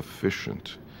ruthlessly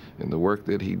efficient in the work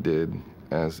that he did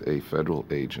as a federal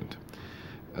agent.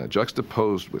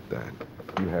 Juxtaposed with that,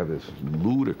 you have this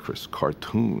ludicrous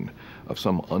cartoon of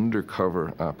some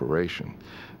undercover operation.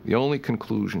 The only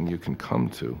conclusion you can come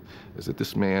to is that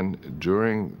this man,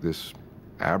 during this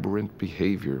aberrant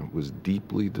behavior, was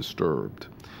deeply disturbed,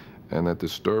 and that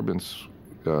disturbance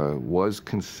was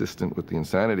consistent with the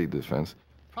insanity defense.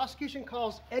 prosecution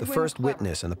calls The first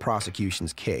witness in the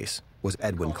prosecution's case was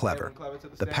Edwin Clever,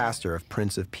 the pastor of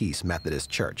Prince of Peace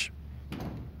Methodist Church.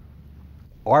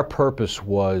 Our purpose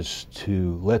was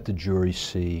to let the jury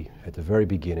see, at the very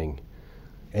beginning,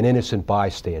 an innocent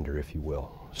bystander, if you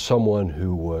will, someone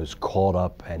who was caught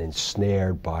up and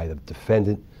ensnared by the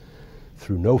defendant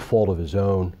through no fault of his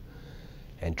own,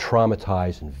 and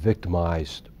traumatized and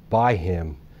victimized by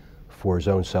him for his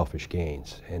own selfish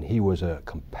gains. And he was a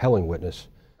compelling witness.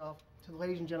 To the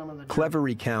ladies and gentlemen of the jury. Clever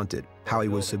recounted how he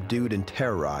was subdued and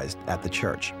terrorized at the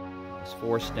church. I was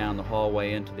forced down the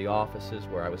hallway into the offices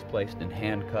where I was placed in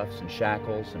handcuffs and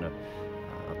shackles, and a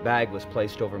bag was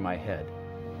placed over my head.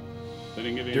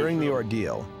 During the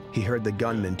ordeal, he heard the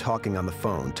gunman talking on the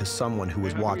phone to someone who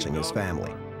was watching his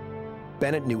family.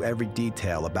 Bennett knew every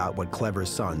detail about what Clever's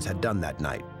sons had done that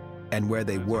night and where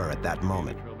they were at that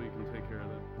moment.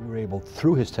 We were able,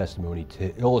 through his testimony,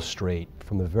 to illustrate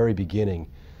from the very beginning,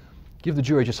 give the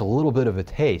jury just a little bit of a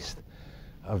taste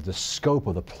of the scope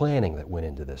of the planning that went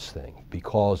into this thing,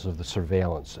 because of the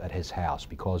surveillance at his house,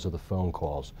 because of the phone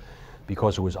calls,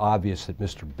 because it was obvious that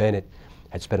Mr. Bennett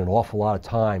had spent an awful lot of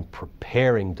time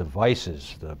preparing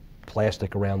devices, the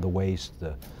plastic around the waist,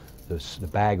 the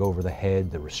bag over the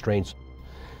head, the restraints,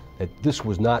 that this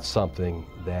was not something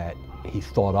that he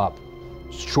thought up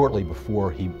shortly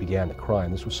before he began the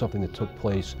crime. This was something that took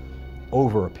place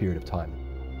over a period of time.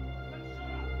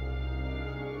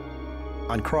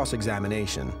 On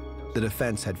cross-examination, the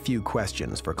defense had few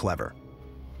questions for Clever.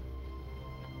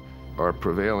 Our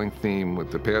prevailing theme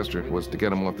with the pastor was to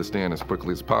get him off the stand as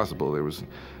quickly as possible. There was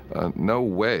no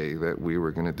way that we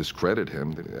were going to discredit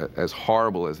him. As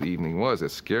horrible as the evening was,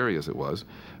 as scary as it was,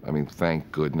 I mean, thank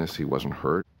goodness he wasn't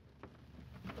hurt.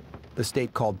 The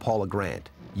state called Paula Grant,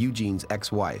 Eugene's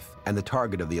ex-wife and the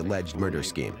target of the alleged murder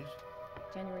scheme.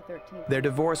 January 13th. Their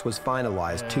divorce was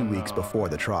finalized 2 weeks before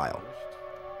the trial.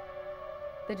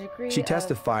 She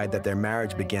testified that their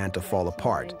marriage began to fall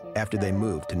apart after they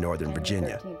moved to Northern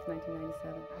Virginia.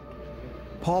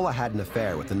 Paula had an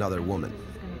affair with another woman.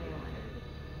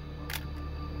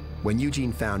 When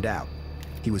Eugene found out,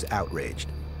 he was outraged.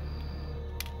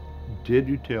 Did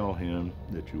you tell him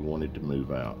that you wanted to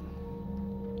move out?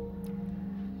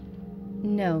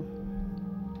 No.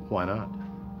 Why not?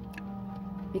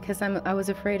 Because I was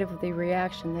afraid of the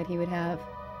reaction that he would have.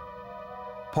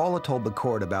 Paula told the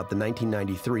court about the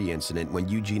 1993 incident when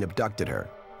Eugene abducted her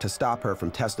to stop her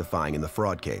from testifying in the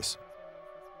fraud case.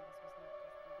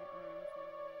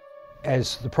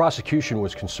 As the prosecution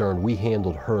was concerned, we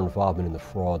handled her involvement in the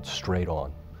fraud straight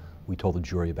on. We told the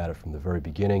jury about it from the very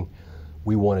beginning.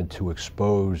 We wanted to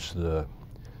expose the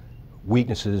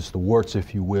weaknesses, the warts,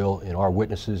 if you will, in our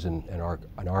witnesses and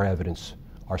our evidence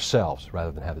ourselves,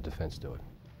 rather than have the defense do it.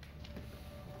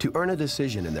 To earn a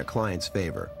decision in their client's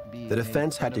favor, the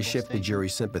defense had to shift the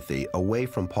jury's sympathy away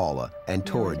from Paula and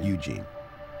toward Eugene.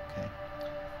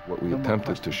 What we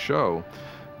attempted to show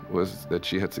was that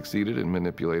she had succeeded in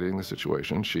manipulating the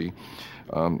situation. She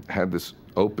had this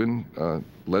open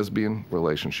lesbian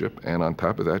relationship, and on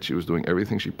top of that, she was doing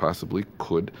everything she possibly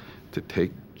could to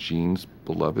take Gene's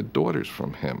beloved daughters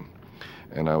from him.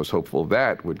 And I was hopeful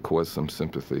that would cause some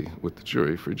sympathy with the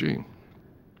jury for Gene.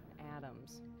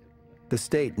 The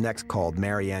state next called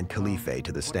Marianne Khalife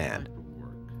to the stand.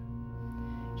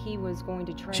 He was going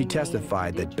to train She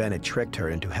testified that Bennett tricked her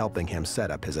into helping him set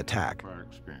up his attack.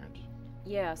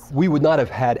 Yes. We would not have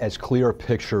had as clear a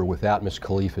picture without Ms.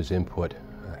 Khalifa's input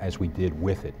as we did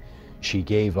with it. She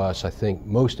gave us, I think,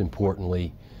 most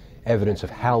importantly, evidence of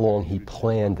how long he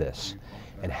planned this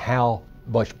and how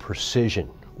much precision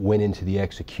went into the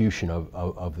execution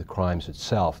of the crimes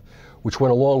itself, which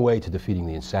went a long way to defeating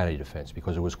the insanity defense,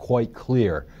 because it was quite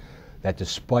clear that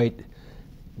despite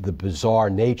the bizarre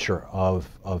nature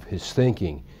of his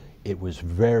thinking, it was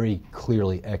very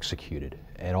clearly executed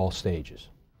at all stages.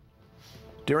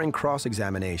 During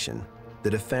cross-examination,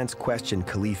 the defense questioned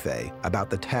Khalife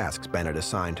about the tasks Bennett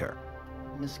assigned her.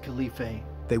 Miss Khalife.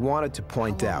 They wanted to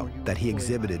point out that he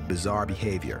exhibited bizarre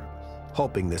behavior,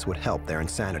 hoping this would help their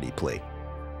insanity plea.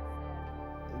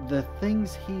 The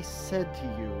things he said to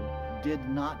you did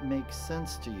not make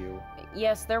sense to you.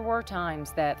 Yes, there were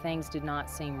times that things did not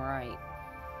seem right.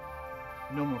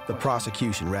 No more The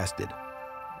prosecution rested.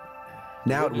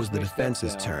 Now it was the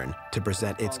defense's turn to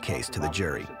present its case to the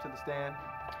jury.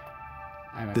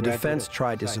 The defense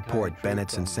tried to support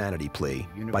Bennett's insanity plea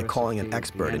by calling an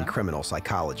expert in criminal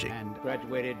psychology. And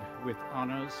graduated with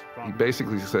honors from... He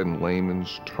basically said in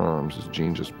layman's terms,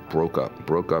 Gene just broke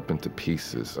up into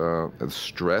pieces. The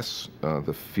stress,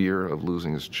 the fear of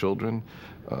losing his children,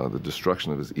 the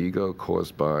destruction of his ego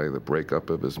caused by the breakup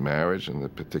of his marriage and the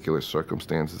particular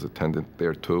circumstances attendant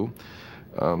thereto,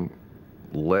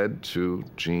 led to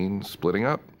Gene splitting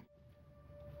up.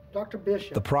 Dr.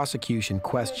 Bishop. The prosecution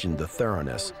questioned the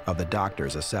thoroughness of the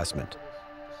doctor's assessment.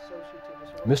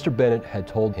 Mr. Bennett had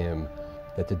told him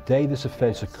that the day this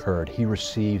offense occurred, he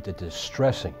received a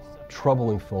distressing,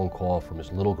 troubling phone call from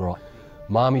his little girl.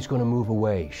 "Mommy's going to move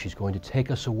away. She's going to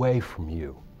take us away from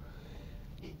you,"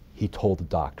 he told the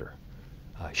doctor.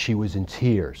 She was in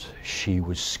tears. She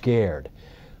was scared.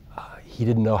 He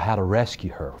didn't know how to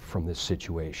rescue her from this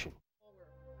situation.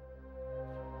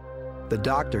 The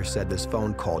doctor said this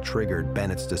phone call triggered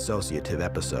Bennett's dissociative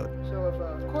episode. So if,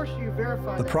 of course, you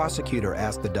verify... The prosecutor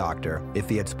asked the doctor if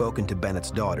he had spoken to Bennett's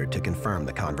daughter to confirm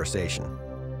the conversation.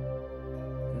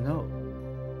 No.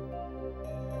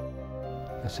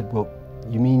 I said, "Well,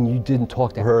 you mean you didn't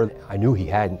talk to her?" I knew he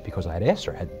hadn't because I had asked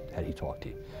her, had he talked to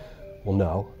you? "Well,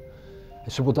 no." I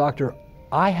said, "Well, doctor,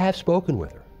 I have spoken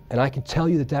with her, and I can tell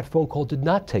you that that phone call did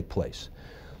not take place.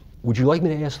 Would you like me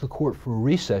to ask the court for a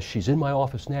recess? She's in my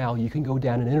office now. You can go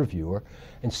down and interview her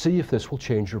and see if this will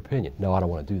change your opinion." "No, I don't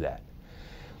want to do that."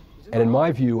 And in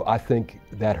my view, I think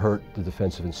that hurt the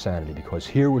defense of insanity, because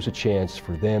here was a chance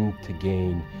for them to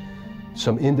gain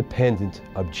some independent,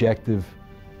 objective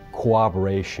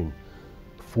corroboration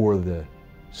for the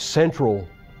central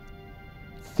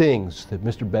things that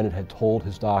Mr. Bennett had told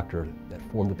his doctor that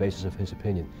formed the basis of his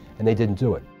opinion, and they didn't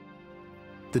do it.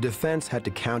 The defense had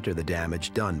to counter the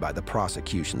damage done by the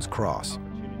prosecution's cross.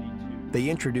 They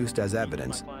introduced as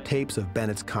evidence tapes of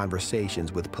Bennett's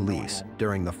conversations with police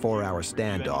during the 4-hour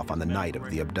standoff on the night of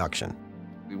the abduction.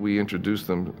 We introduced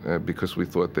them because we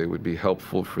thought they would be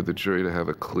helpful for the jury to have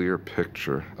a clear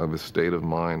picture of his state of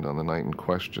mind on the night in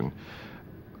question.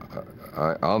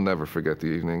 I'll never forget the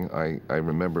evening. I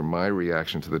remember my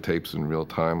reaction to the tapes in real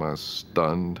time. I was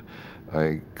stunned.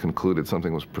 I concluded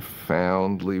something was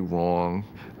profoundly wrong,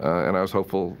 and I was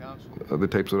hopeful the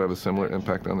tapes would have a similar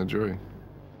impact on the jury.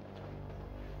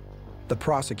 The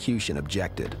prosecution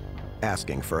objected,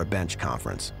 asking for a bench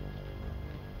conference.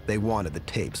 They wanted the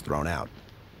tapes thrown out.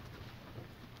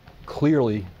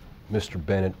 Clearly, Mr.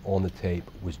 Bennett on the tape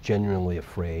was genuinely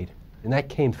afraid, and that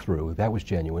came through. That was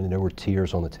genuine. There were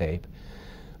tears on the tape.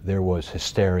 There was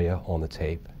hysteria on the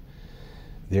tape.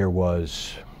 There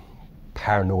was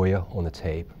paranoia on the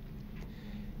tape.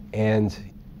 And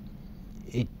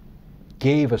it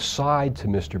gave a side to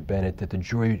Mr. Bennett that the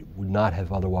jury would not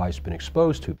have otherwise been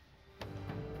exposed to.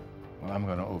 Well, I'm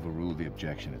going to overrule the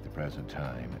objection at the present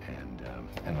time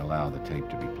and allow the tape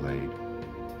to be played.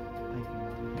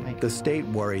 The state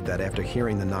worried that after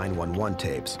hearing the 911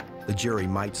 tapes, the jury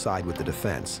might side with the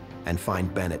defense and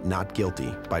find Bennett not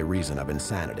guilty by reason of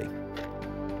insanity.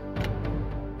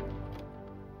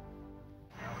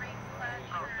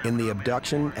 In the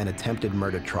abduction and attempted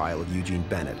murder trial of Eugene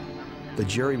Bennett, the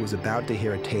jury was about to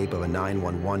hear a tape of a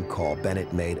 911 call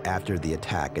Bennett made after the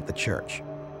attack at the church.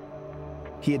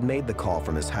 He had made the call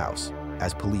from his house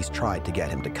as police tried to get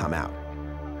him to come out.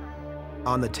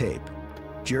 On the tape,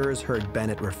 jurors heard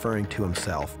Bennett referring to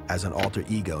himself as an alter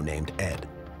ego named Ed.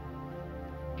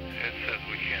 Ed says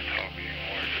we can't talk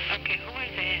anymore. Okay, who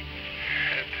is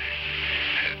Ed?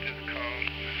 Ed just called.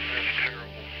 That's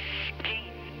terrible.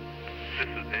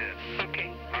 This is Ed. Okay.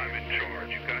 I'm in charge.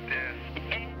 You got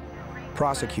that?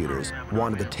 Prosecutors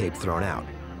wanted the tape thrown out,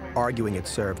 arguing it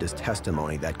served as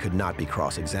testimony that could not be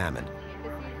cross-examined.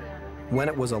 When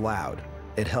it was allowed,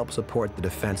 it helped support the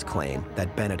defense claim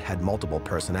that Bennett had multiple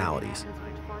personalities.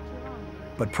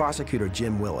 But prosecutor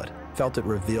Jim Willett felt it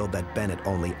revealed that Bennett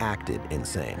only acted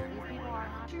insane.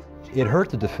 It hurt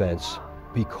the defense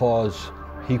because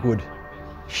he would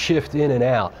shift in and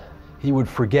out. He would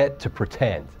forget to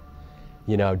pretend.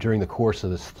 You know, during the course of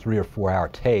this 3 or 4 hour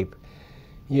tape,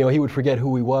 you know, he would forget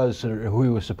who he was or who he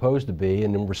was supposed to be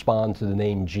and then respond to the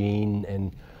name Gene.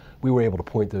 And we were able to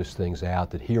point those things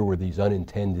out, that here were these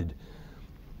unintended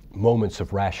moments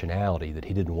of rationality that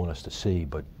he didn't want us to see,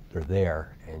 but they're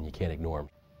there and you can't ignore them.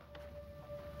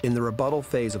 In the rebuttal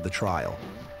phase of the trial,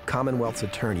 Commonwealth's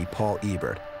attorney Paul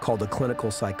Ebert called a clinical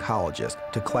psychologist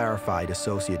to clarify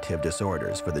dissociative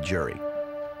disorders for the jury.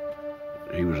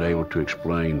 He was able to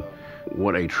explain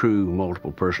what a true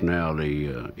multiple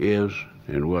personality is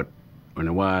and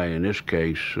why in this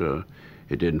case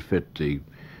it didn't fit the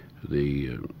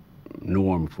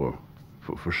norm for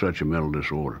such a mental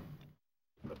disorder.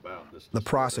 The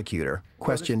prosecutor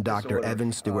questioned Dr.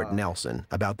 Evan Stewart Nelson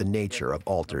about the nature of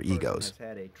alter egos.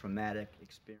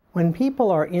 When people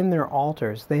are in their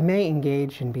alters, they may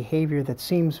engage in behavior that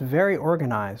seems very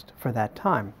organized for that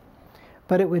time.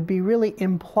 But it would be really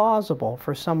implausible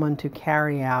for someone to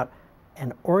carry out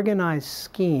an organized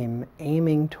scheme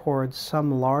aiming towards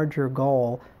some larger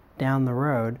goal down the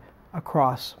road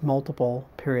across multiple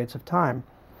periods of time.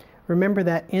 Remember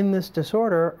that in this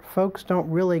disorder, folks don't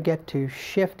really get to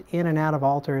shift in and out of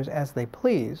alters as they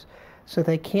please, so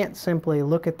they can't simply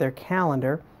look at their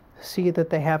calendar, see that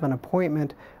they have an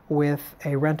appointment with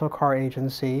a rental car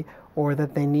agency, or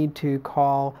that they need to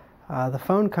call the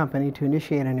phone company to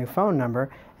initiate a new phone number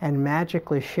and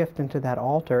magically shift into that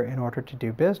alter in order to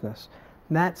do business.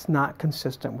 That's not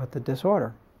consistent with the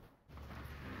disorder.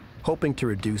 Hoping to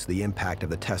reduce the impact of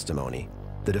the testimony,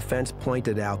 the defense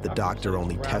pointed out the doctor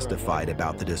only testified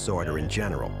about the disorder in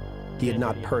general. He had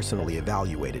not personally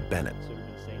evaluated Bennett.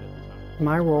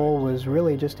 My role was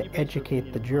really just to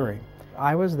educate the jury.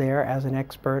 I was there as an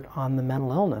expert on the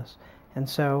mental illness, and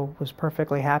so was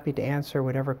perfectly happy to answer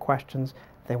whatever questions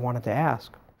they wanted to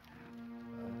ask.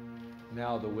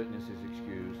 Now the witness is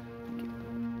excused.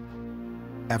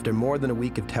 After more than a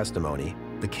week of testimony,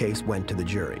 the case went to the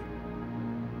jury.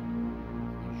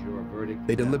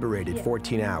 They deliberated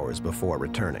 14 hours before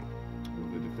returning.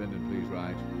 Will the defendant please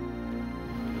rise?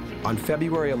 On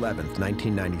February 11th,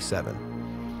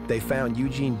 1997, they found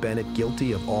Eugene Bennett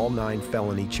guilty of all 9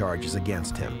 felony charges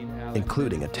against him,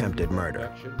 including attempted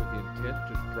murder.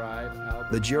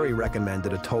 The jury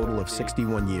recommended a total of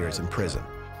 61 years in prison.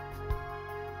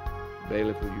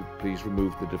 Bailiff, will you please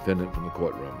remove the defendant from the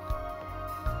courtroom?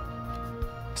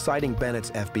 Citing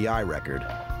Bennett's FBI record,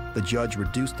 the judge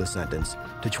reduced the sentence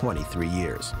to 23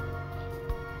 years.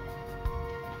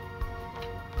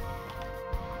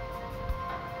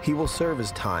 He will serve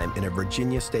his time in a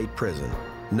Virginia state prison,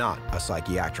 not a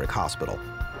psychiatric hospital.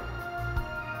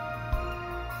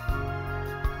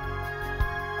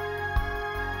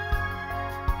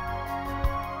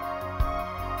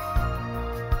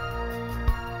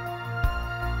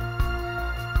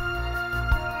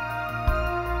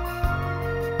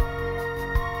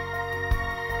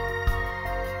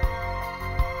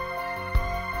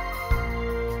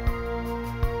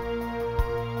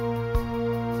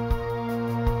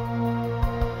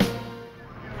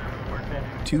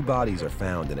 2 bodies are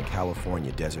found in a California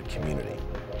desert community.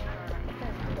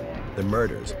 The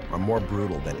murders are more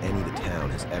brutal than any the town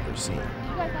has ever seen.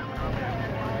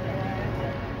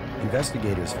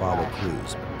 Investigators follow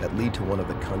clues that lead to one of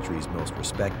the country's most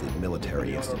respected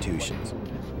military institutions.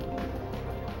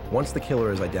 Once the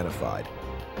killer is identified,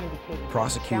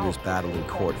 prosecutors battle in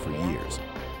court for years,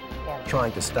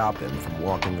 trying to stop him from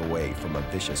walking away from a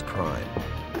vicious crime,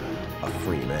 a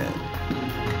free man.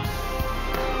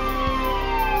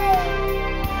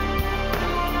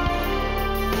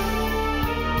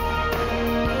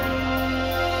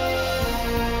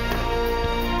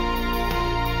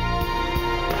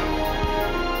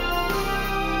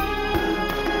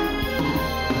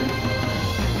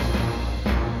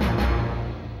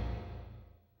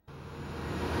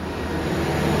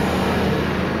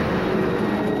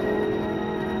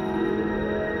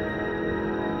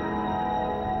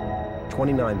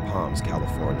 Palms,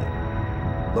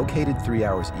 California. Located 3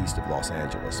 hours east of Los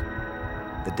Angeles,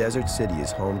 the desert city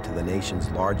is home to the nation's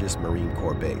largest Marine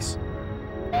Corps base.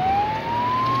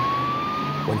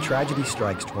 When tragedy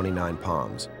strikes 29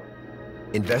 Palms,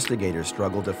 investigators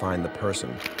struggle to find the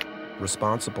person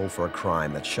responsible for a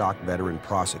crime that shocked veteran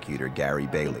prosecutor Gary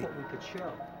Bailey.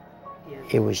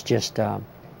 It was just an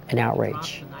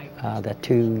outrage that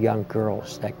 2 young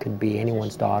girls, that could be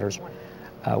anyone's daughters,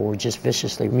 were just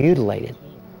viciously mutilated.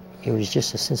 It was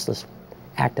just a senseless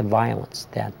act of violence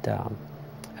that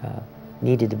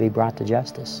needed to be brought to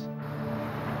justice.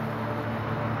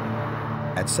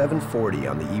 At 7:40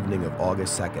 on the evening of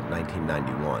August 2nd,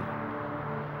 1991,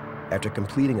 after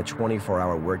completing a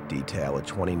 24-hour work detail at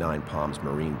 29 Palms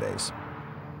Marine Base,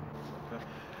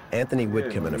 Anthony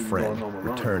Whitcomb and a friend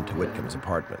returned to Whitcomb's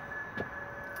apartment.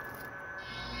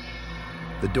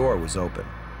 The door was open.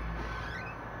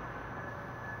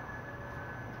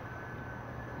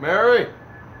 Mary!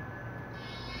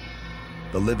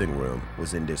 The living room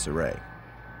was in disarray.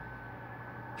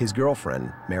 His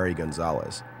girlfriend, Mary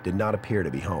Gonzalez, did not appear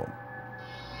to be home.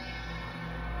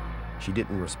 She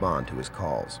didn't respond to his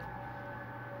calls.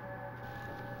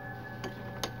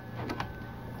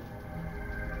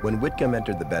 When Whitcomb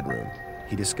entered the bedroom,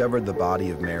 he discovered the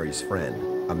body of Mary's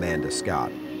friend, Amanda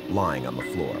Scott, lying on the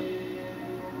floor.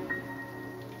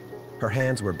 Her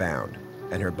hands were bound,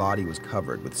 and her body was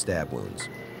covered with stab wounds.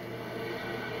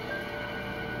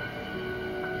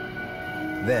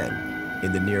 Then,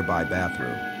 in the nearby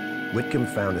bathroom, Whitcomb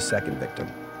found a second victim,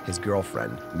 his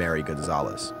girlfriend, Mary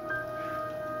Gonzalez.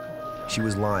 She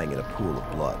was lying in a pool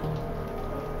of blood.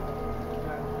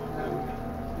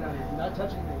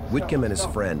 Whitcomb and his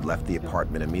friend left the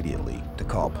apartment immediately to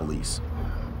call police.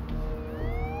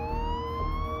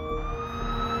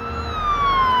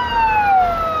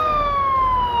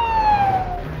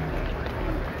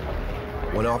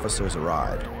 When officers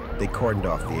arrived, they cordoned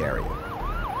off the area.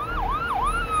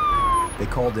 They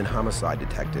called in homicide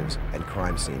detectives and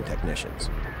crime scene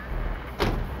technicians.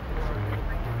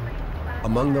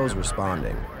 Among those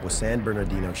responding was San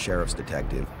Bernardino Sheriff's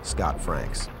Detective Scott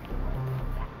Franks.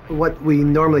 What we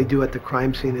normally do at the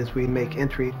crime scene is we make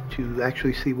entry to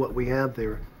actually see what we have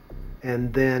there.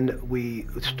 And then we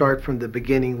start from the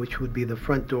beginning, which would be the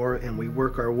front door, and we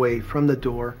work our way from the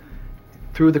door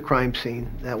through the crime scene.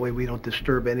 That way we don't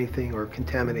disturb anything or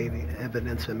contaminate any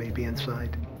evidence that may be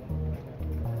inside.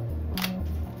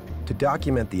 To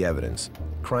document the evidence,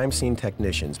 crime scene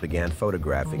technicians began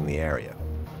photographing the area.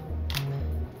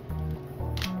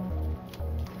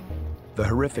 The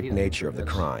horrific nature of the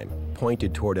crime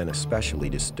pointed toward an especially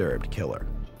disturbed killer.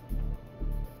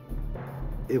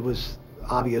 It was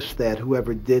obvious that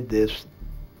whoever did this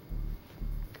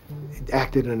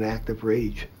acted in an act of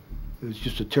rage. It was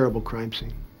just a terrible crime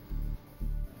scene.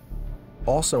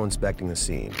 Also inspecting the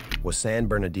scene was San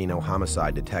Bernardino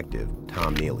homicide detective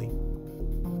Tom Neely.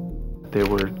 There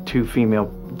were 2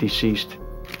 female deceased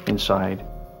inside.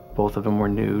 Both of them were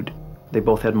nude. They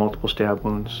both had multiple stab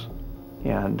wounds,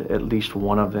 and at least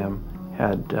one of them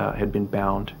had been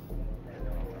bound.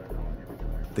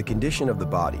 The condition of the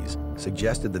bodies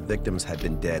suggested the victims had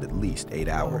been dead at least 8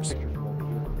 hours.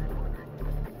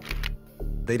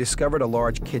 They discovered a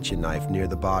large kitchen knife near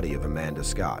the body of Amanda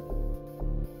Scott.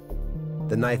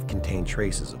 The knife contained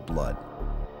traces of blood.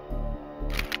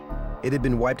 It had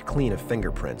been wiped clean of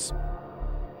fingerprints,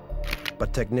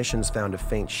 but technicians found a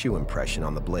faint shoe impression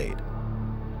on the blade.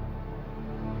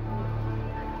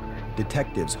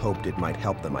 Detectives hoped it might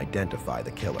help them identify the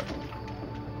killer.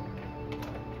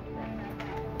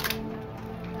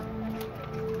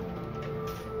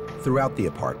 Throughout the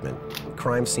apartment,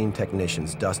 crime scene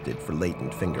technicians dusted for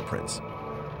latent fingerprints.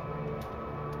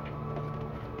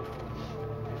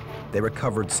 They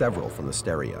recovered several from the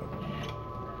stereo.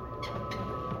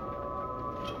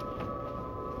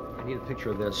 need a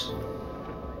picture of this.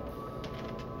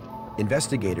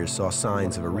 Investigators saw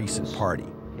signs of a recent party.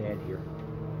 Pad here.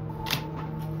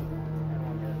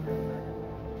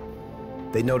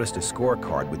 They noticed a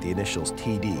scorecard with the initials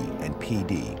TD and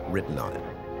PD written on it.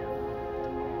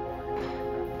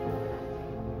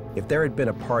 If there had been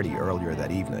a party earlier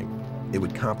that evening, it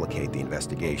would complicate the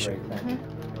investigation.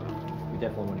 We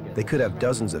definitely want to get They could have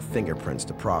dozens of fingerprints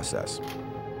to process,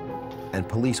 and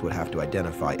police would have to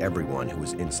identify everyone who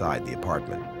was inside the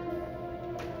apartment.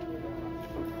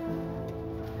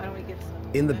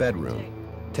 In the bedroom,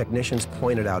 technicians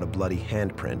pointed out a bloody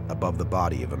handprint above the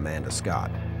body of Amanda Scott.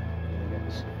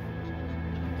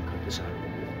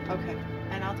 Okay,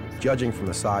 and I'll take. Judging from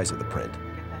the size of the print,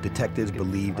 detectives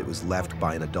believed it was left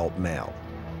by an adult male,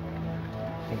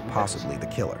 possibly the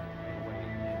killer.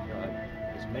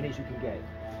 As many as you can get.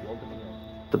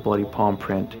 The bloody palm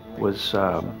print was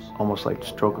almost like a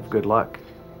stroke of good luck.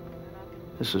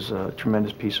 This is a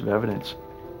tremendous piece of evidence.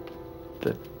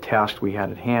 The task we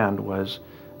had at hand was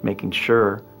making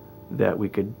sure that we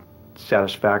could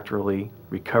satisfactorily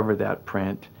recover that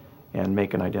print and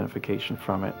make an identification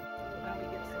from it.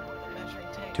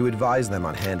 To advise them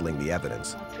on handling the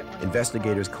evidence,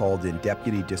 investigators called in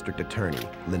Deputy District Attorney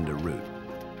Linda Root.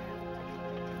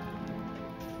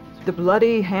 The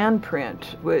bloody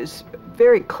handprint was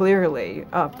very clearly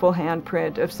a full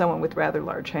handprint of someone with rather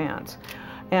large hands.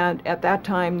 And at that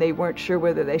time, they weren't sure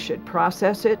whether they should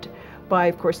process it by,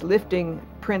 of course, lifting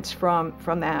prints from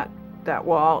that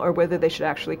wall, or whether they should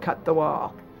actually cut the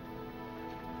wall.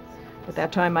 At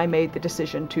that time, I made the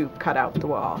decision to cut out the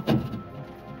wall.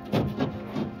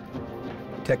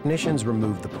 Technicians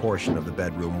removed the portion of the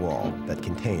bedroom wall that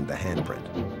contained the handprint.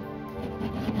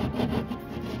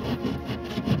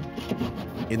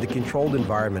 In the controlled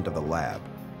environment of the lab,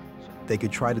 they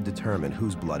could try to determine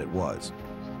whose blood it was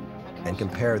and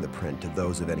compare the print to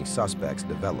those of any suspects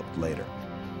developed later.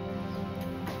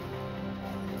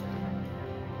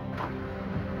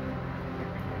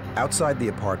 Outside the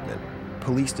apartment,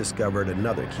 police discovered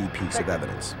another key piece of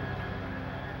evidence: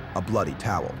 a bloody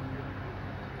towel.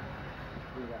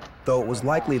 Though it was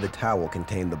likely the towel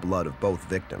contained the blood of both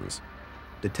victims,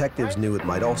 detectives knew it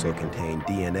might also contain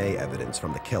DNA evidence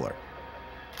from the killer.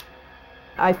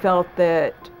 I felt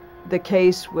that the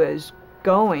case was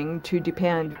going to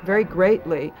depend very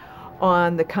greatly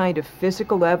on the kind of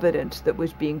physical evidence that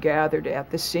was being gathered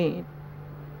at the scene.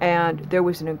 And there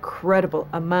was an incredible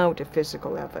amount of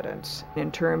physical evidence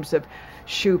in terms of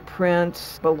shoe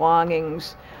prints,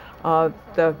 belongings,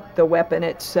 the weapon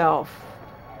itself.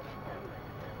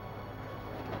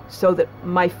 So that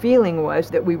my feeling was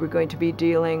that we were going to be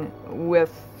dealing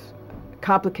with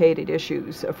complicated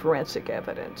issues of forensic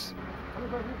evidence.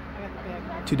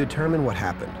 To determine what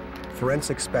happened,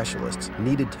 forensic specialists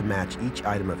needed to match each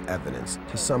item of evidence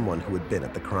to someone who had been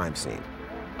at the crime scene.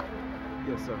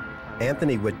 Yes, sir.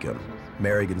 Anthony Whitcomb,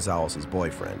 Mary Gonzalez's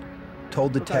boyfriend,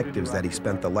 told detectives that he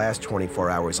spent the last 24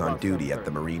 hours on duty at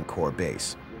the Marine Corps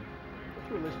base.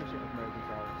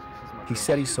 He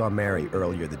said he saw Mary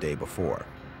earlier the day before,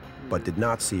 but did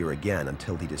not see her again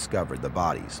until he discovered the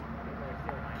bodies.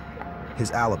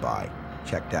 His alibi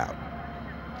checked out.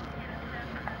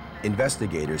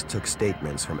 Investigators took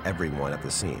statements from everyone at the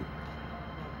scene.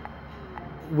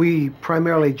 We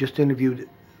primarily just interviewed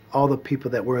all the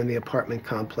people that were in the apartment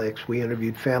complex. We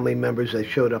interviewed family members that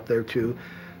showed up there to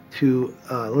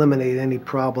eliminate any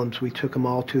problems. We took them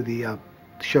all to the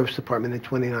Sheriff's Department in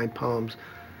 29 Palms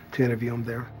to interview them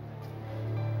there.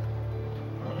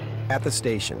 At the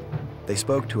station, they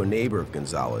spoke to a neighbor of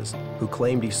Gonzalez who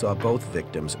claimed he saw both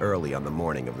victims early on the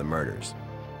morning of the murders.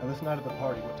 I was not at the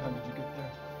party. What time did you get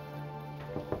there?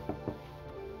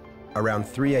 Around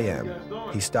 3 a.m.,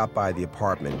 he stopped by the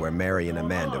apartment where Mary and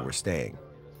Amanda were staying.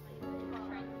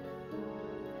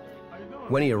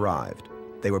 When he arrived,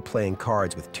 they were playing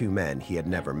cards with two men he had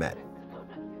never met.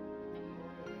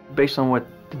 Based on what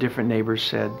the different neighbors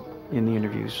said in the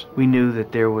interviews, we knew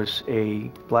that there was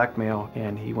a black male,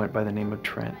 and he went by the name of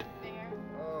Trent.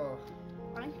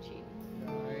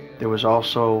 There was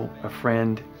also a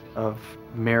friend of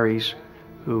Mary's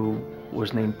who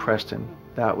was named Preston.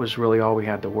 That was really all we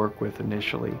had to work with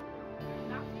initially.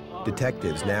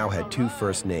 Detectives now had two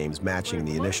first names matching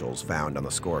the initials found on the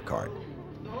scorecard.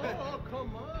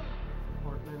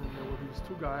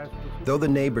 Though the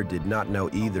neighbor did not know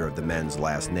either of the men's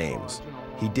last names,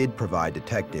 he did provide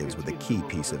detectives with a key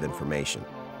piece of information.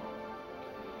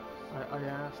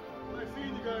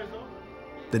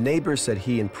 The neighbor said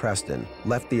he and Preston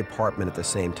left the apartment at the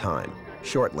same time,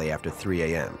 shortly after 3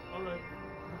 a.m.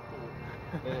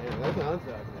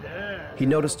 He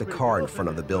noticed a car in front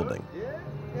of the building.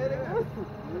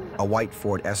 a white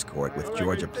Ford Escort with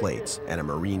Georgia plates and a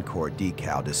Marine Corps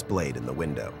decal displayed in the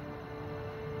window.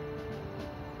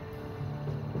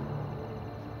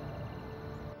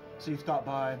 So you stopped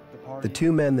by the party? The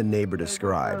two men the neighbor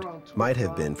described might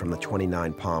have been from the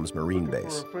 29 Palms Marine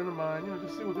Base. For a friend of mine, you know,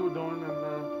 just see what they were doing,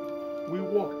 and we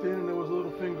walked in and there was a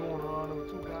little thing going on. There were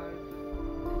two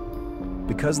guys.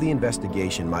 Because the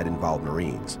investigation might involve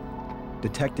Marines,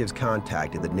 detectives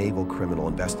contacted the Naval Criminal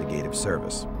Investigative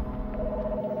Service.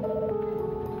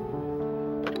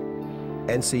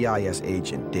 NCIS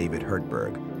agent David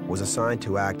Hertberg was assigned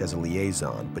to act as a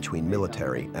liaison between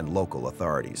military and local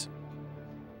authorities.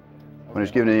 When I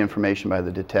was given the information by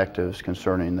the detectives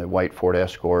concerning the white Ford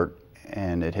Escort,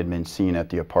 and it had been seen at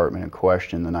the apartment in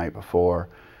question the night before,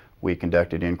 we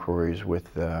conducted inquiries with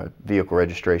vehicle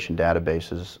registration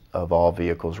databases of all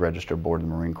vehicles registered aboard the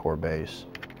Marine Corps base.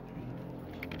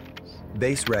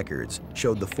 Base records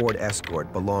showed the Ford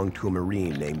Escort belonged to a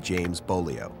Marine named James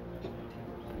Bolio.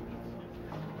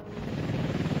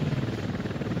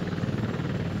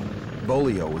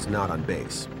 Bolio was not on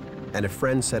base, and a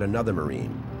friend said another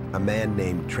Marine, a man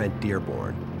named Trent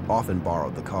Dearborn, often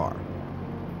borrowed the car.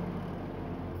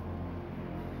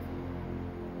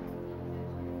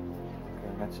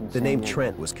 The name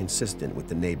Trent was consistent with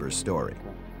the neighbor's story.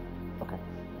 Okay.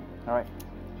 All right.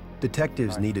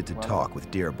 Detectives needed to talk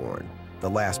with Dearborn, the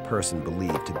last person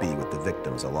believed to be with the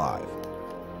victims alive.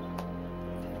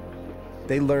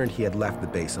 They learned he had left the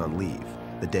base on leave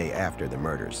the day after the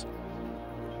murders.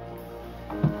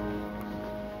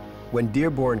 When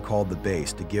Dearborn called the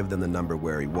base to give them the number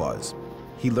where he was,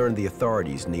 he learned the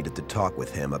authorities needed to talk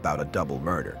with him about a double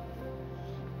murder.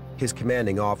 His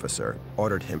commanding officer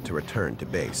ordered him to return to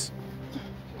base.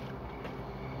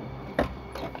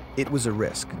 It was a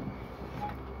risk.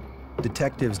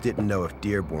 Detectives didn't know if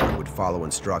Dearborn would follow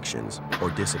instructions or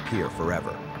disappear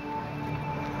forever.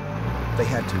 They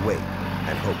had to wait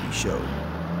and hope he showed.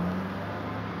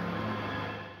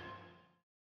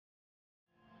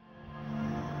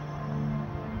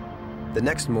 The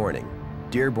next morning,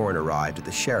 Dearborn arrived at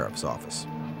the sheriff's office.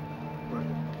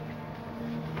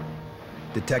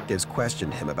 Detectives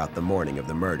questioned him about the morning of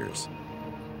the murders.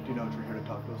 Do you know what you're here to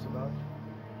talk to us about?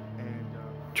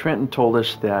 Trenton told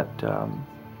us that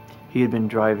he had been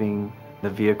driving the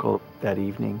vehicle that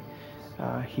evening.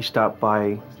 He stopped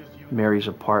by Mary's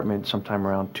apartment sometime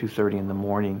around 2:30 in the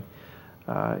morning.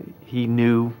 He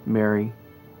knew Mary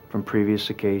from previous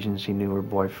occasions. He knew her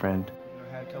boyfriend.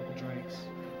 Had a couple drinks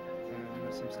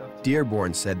and some stuff.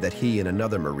 Dearborn said that he and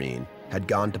another Marine had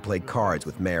gone to play cards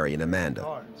with Mary and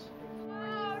Amanda.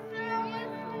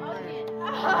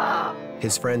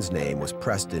 His friend's name was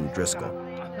Preston Driscoll.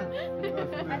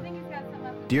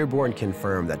 Dearborn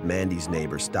confirmed that Mandy's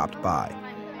neighbor stopped by,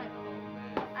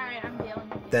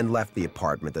 then left the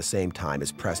apartment the same time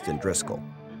as Preston Driscoll,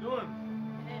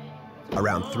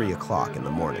 around 3 o'clock in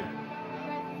the morning.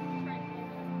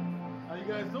 How you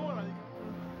guys doing?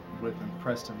 With him,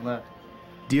 Preston left.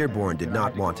 Dearborn did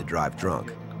not want to drive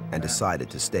drunk and decided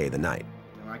to stay the night.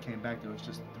 When I came back, there was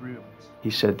just the three of us.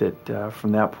 He said that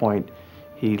from that point,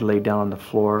 he laid down on the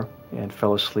floor and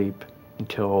fell asleep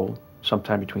until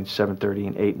sometime between 7:30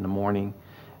 and 8 in the morning.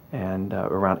 And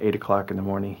around 8 o'clock in the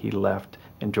morning, he left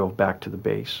and drove back to the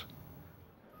base.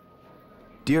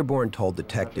 Dearborn told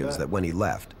detectives that when he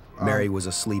left, Mary was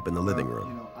asleep in the living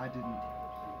room.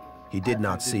 He did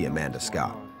not see Amanda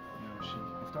Scott.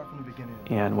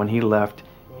 And when he left,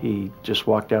 he just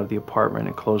walked out of the apartment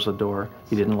and closed the door.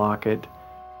 He didn't lock it.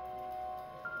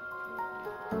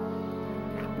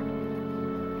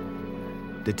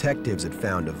 Detectives had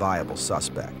found a viable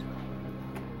suspect.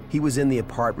 He was in the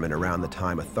apartment around the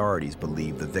time authorities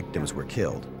believed the victims were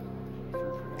killed.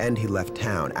 And he left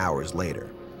town hours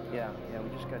later. Yeah,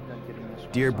 we just got done getting this.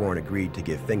 Dearborn agreed to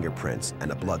give fingerprints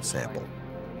and a blood sample.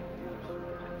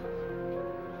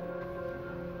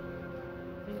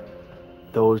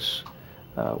 Those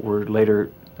were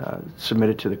later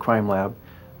submitted to the crime lab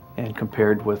and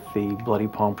compared with the bloody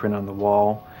palm print on the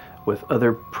wall, with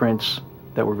other prints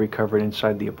that were recovered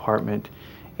inside the apartment,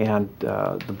 and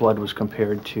the blood was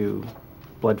compared to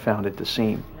blood found at the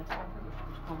scene.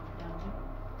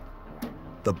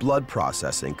 The blood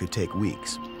processing could take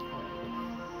weeks.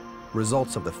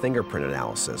 Results of the fingerprint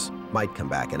analysis might come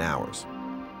back in hours.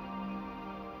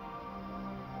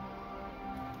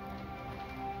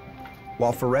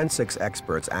 While forensics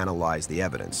experts analyzed the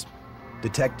evidence,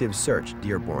 detectives searched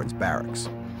Dearborn's barracks.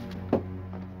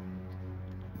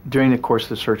 During the course of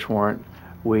the search warrant,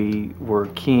 we were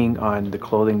keying on the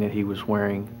clothing that he was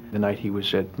wearing the night he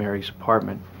was at Mary's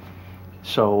apartment.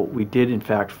 So we did in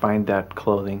fact find that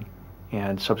clothing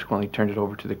and subsequently turned it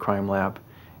over to the crime lab,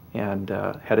 and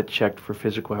had it checked for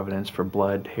physical evidence for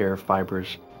blood, hair,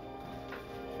 fibers.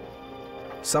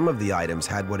 Some of the items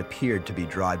had what appeared to be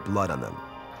dried blood on them.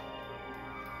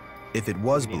 If it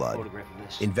was blood,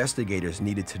 investigators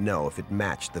needed to know if it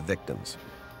matched the victims.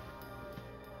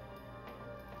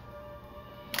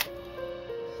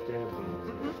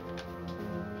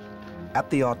 At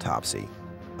the autopsy,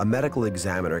 a medical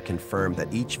examiner confirmed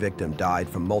that each victim died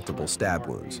from multiple stab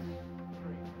wounds.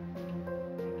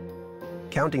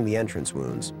 Counting the entrance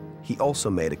wounds, he also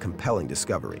made a compelling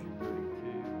discovery.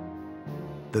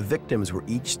 The victims were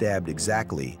each stabbed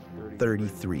exactly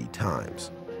 33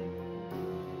 times.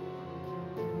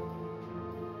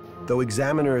 Though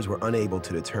examiners were unable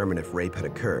to determine if rape had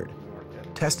occurred,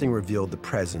 testing revealed the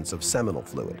presence of seminal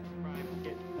fluid.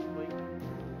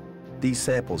 These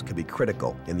samples could be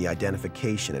critical in the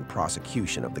identification and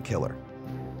prosecution of the killer.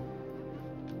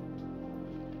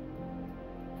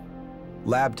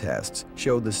 Lab tests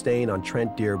showed the stain on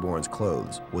Trent Dearborn's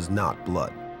clothes was not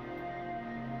blood.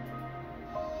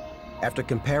 After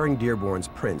comparing Dearborn's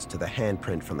prints to the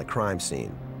handprint from the crime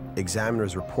scene,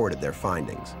 examiners reported their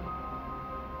findings.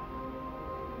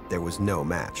 There was no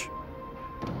match.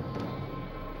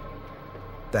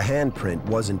 The handprint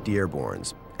wasn't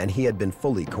Dearborn's, and he had been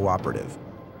fully cooperative.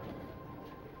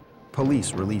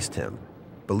 Police released him,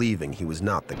 believing he was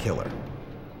not the killer.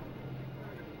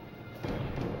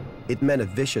 It meant a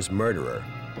vicious murderer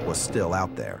was still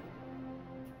out there.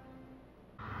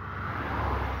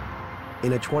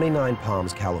 In a 29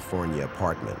 Palms, California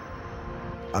apartment,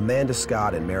 Amanda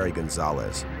Scott and Mary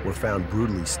Gonzalez were found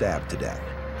brutally stabbed to death.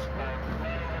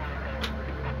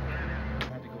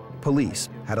 Police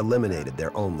had eliminated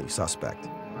their only suspect.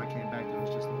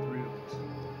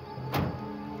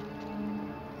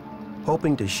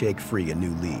 Hoping to shake free a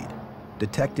new lead,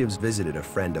 detectives visited a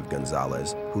friend of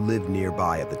Gonzalez who lived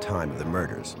nearby at the time of the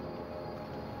murders.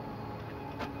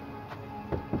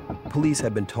 Police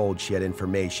had been told she had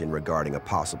information regarding a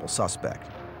possible suspect,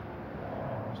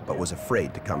 but was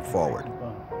afraid to come forward.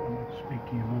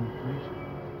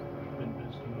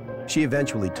 She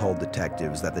eventually told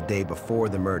detectives that the day before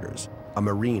the murders, a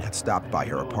Marine had stopped by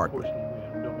her apartment.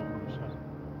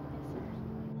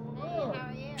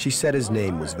 She said his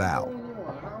name was Val.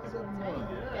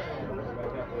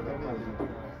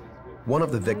 One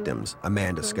of the victims,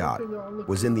 Amanda Scott,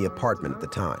 was in the apartment at the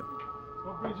time.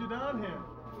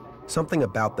 Something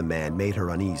about the man made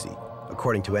her uneasy,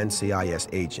 according to NCIS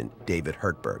agent David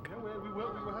Hertberg.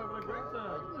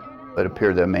 It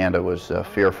appeared that Amanda was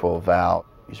fearful of Val.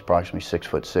 He's approximately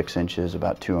 6'6",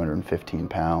 about 215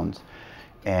 pounds.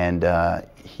 And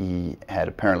he had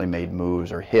apparently made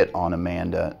moves or hit on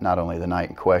Amanda, not only the night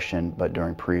in question, but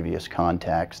during previous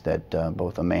contacts that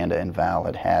both Amanda and Val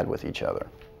had had with each other.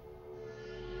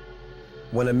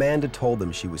 When Amanda told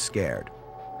them she was scared,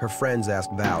 her friends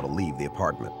asked Val to leave the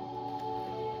apartment.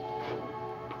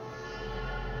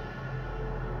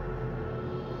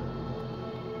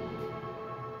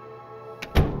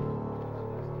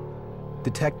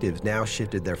 Detectives now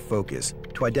shifted their focus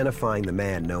to identifying the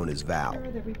man known as Val.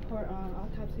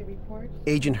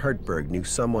 Agent Hertberg knew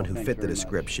someone who fit the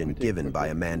description given by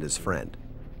Amanda's friend.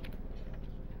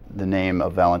 The name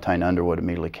of Valentine Underwood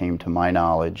immediately came to my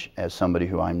knowledge as somebody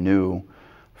who I knew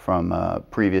from a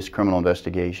previous criminal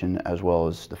investigation, as well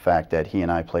as the fact that he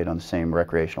and I played on the same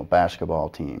recreational basketball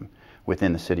team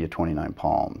within the city of 29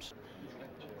 Palms.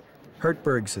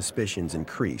 Hertberg's suspicions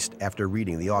increased after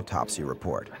reading the autopsy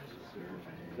report,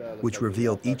 which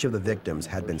revealed each of the victims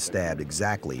had been stabbed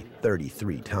exactly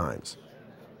 33 times.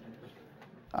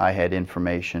 I had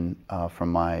information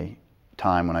from my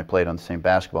time when I played on the same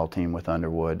basketball team with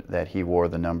Underwood that he wore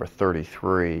the number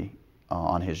 33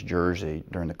 on his jersey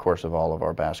during the course of all of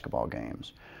our basketball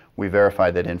games. We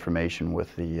verified that information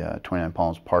with the 29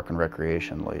 Palms Park and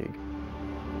Recreation League.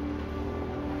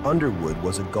 Underwood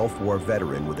was a Gulf War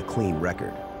veteran with a clean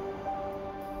record.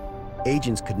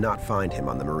 Agents could not find him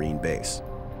on the Marine base.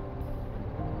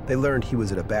 They learned he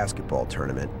was at a basketball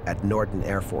tournament at Norton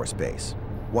Air Force Base,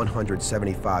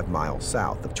 175 miles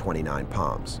south of 29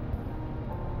 Palms.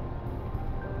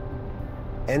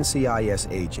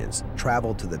 NCIS agents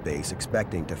traveled to the base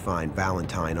expecting to find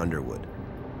Valentine Underwood.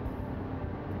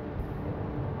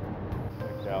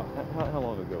 How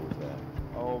long ago was that?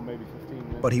 Oh, maybe 15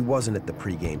 minutes. But he wasn't at the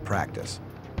pregame practice.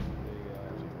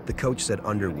 The coach said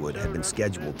Underwood had been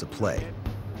scheduled to play,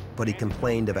 but he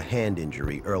complained of a hand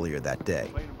injury earlier that day.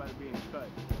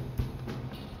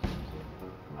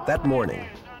 That morning,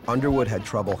 Underwood had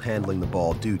trouble handling the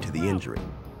ball due to the injury.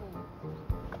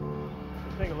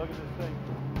 Take a look at this thing.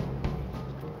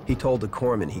 He told the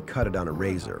corpsman he cut it on a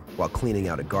razor while cleaning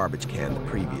out a garbage can the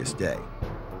previous day.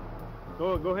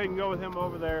 Go ahead and go with him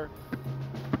over there.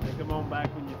 And come on back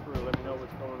when you're through. Let me know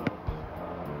what's going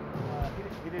on.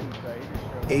 He didn't say. He just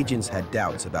showed up. Agents had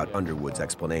doubts about Underwood's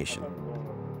explanation.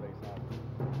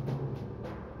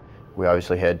 We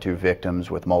obviously had 2 victims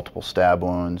with multiple stab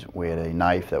wounds. We had a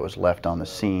knife that was left on the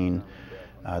scene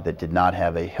that did not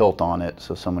have a hilt on it,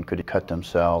 so someone could have cut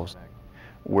themselves.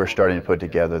 We're starting to put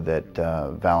together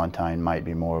that Valentine might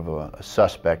be more of a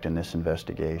suspect in this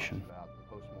investigation.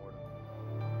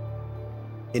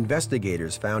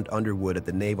 Investigators found Underwood at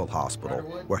the Naval Hospital,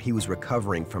 where he was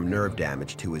recovering from nerve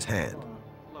damage to his hand.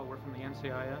 Hello, we're from the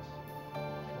NCIS.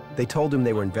 They told him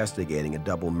they were investigating a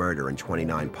double murder in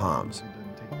 29 Palms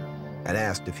and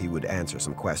asked if he would answer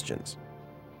some questions.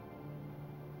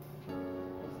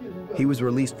 He was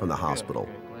released from the hospital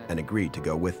and agreed to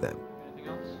go with them.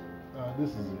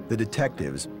 The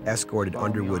detectives escorted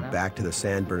Underwood back to the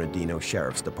San Bernardino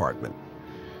Sheriff's Department.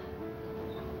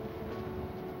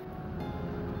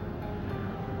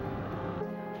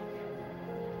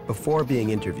 Before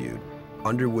being interviewed,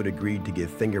 Underwood agreed to give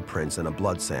fingerprints and a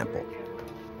blood sample.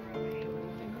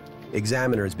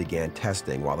 Examiners began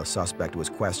testing while the suspect was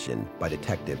questioned by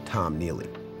Detective Tom Neely.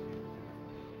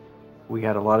 We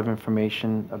had a lot of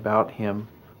information about him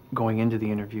going into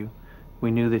the interview.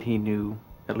 We knew that he knew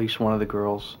at least one of the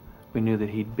girls. We knew that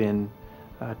he'd been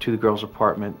to the girls'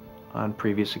 apartment on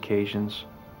previous occasions.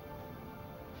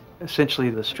 Essentially,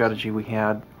 the strategy we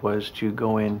had was to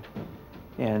go in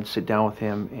and sit down with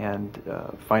him and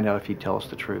find out if he'd tell us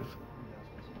the truth.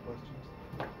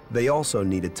 They also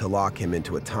needed to lock him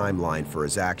into a timeline for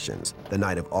his actions the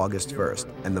night of August 1st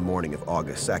and the morning of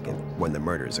August 2nd, when the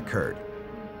murders occurred.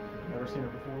 Never seen her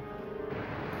before?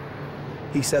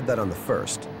 He said that on the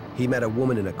 1st, he met a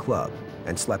woman in a club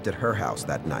and slept at her house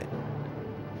that night.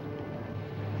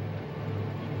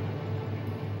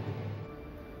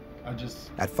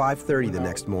 At 5:30 the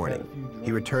next morning,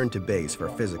 he returned to base for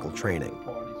physical training.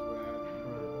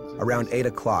 Around 8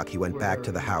 o'clock, he went back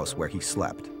to the house where he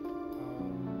slept.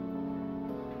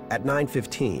 At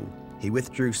 9:15, he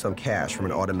withdrew some cash from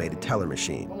an automated teller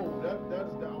machine,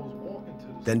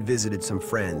 then visited some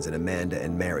friends in Amanda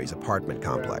and Mary's apartment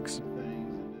complex.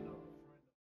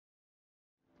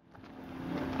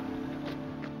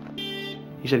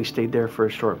 He said he stayed there for a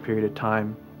short period of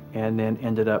time and then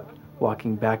ended up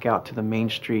walking back out to the main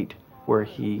street where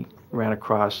he ran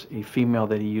across a female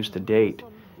that he used to date,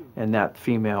 and that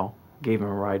female gave him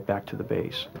a ride back to the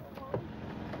base.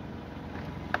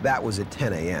 That was at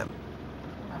 10 a.m.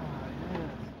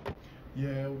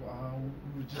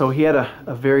 So he had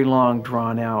a very long,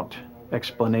 drawn-out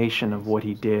explanation of what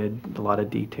he did, a lot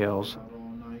of details.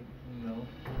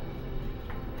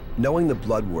 Knowing the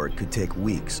blood work could take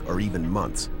weeks or even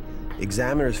months,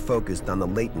 examiners focused on the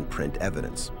latent print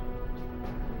evidence.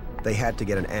 They had to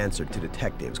get an answer to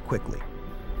detectives quickly.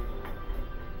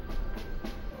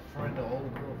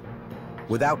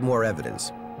 Without more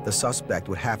evidence, the suspect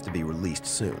would have to be released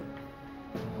soon.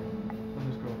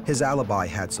 His alibi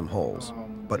had some holes,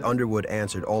 but Underwood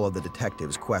answered all of the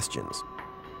detectives' questions.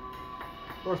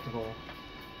 First of all,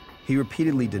 he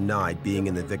repeatedly denied being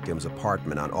in the victim's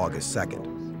apartment on August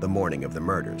 2nd, the morning of the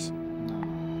murders.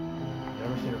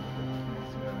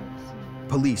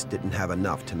 Police didn't have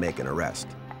enough to make an arrest.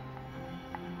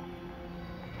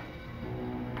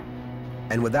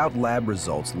 And without lab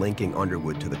results linking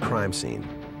Underwood to the crime scene,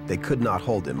 they could not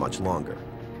hold him much longer.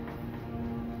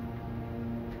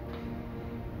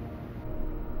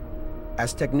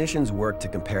 As technicians worked to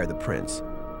compare the prints,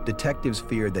 detectives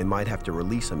feared they might have to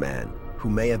release a man who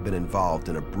may have been involved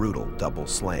in a brutal double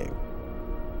slaying.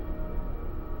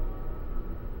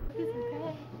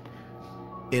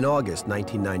 In August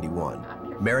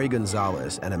 1991, Mary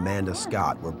Gonzalez and Amanda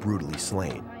Scott were brutally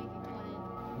slain.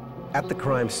 At the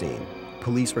crime scene,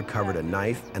 police recovered a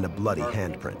knife and a bloody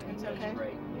handprint.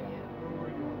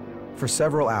 For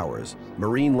several hours,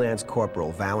 Marine Lance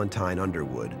Corporal Valentine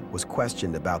Underwood was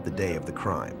questioned about the day of the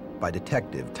crime by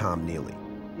Detective Tom Neely.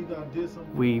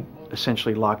 We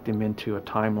essentially locked him into a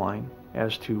timeline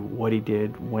as to what he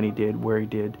did, when he did, where he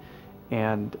did,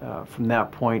 and from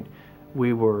that point,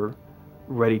 we were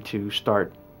ready to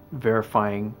start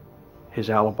verifying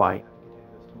his alibi.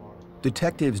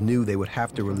 Detectives knew they would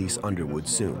have to release Underwood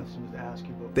soon.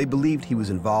 They believed he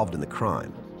was involved in the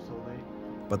crime,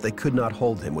 but they could not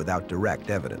hold him without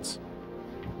direct evidence.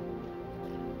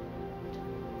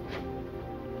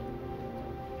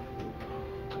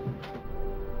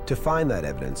 To find that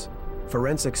evidence,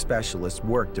 forensic specialists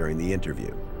worked during the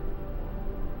interview.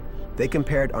 They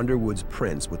compared Underwood's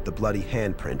prints with the bloody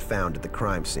handprint found at the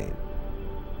crime scene.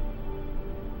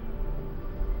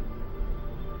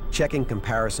 Checking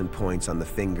comparison points on the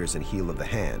fingers and heel of the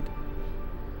hand,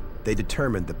 They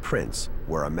determined the prints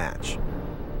were a match.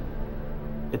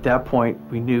 At that point,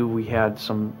 we knew we had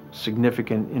some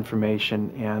significant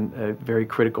information and a very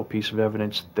critical piece of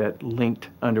evidence that linked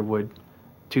Underwood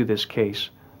to this case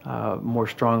more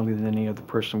strongly than any other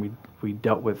person we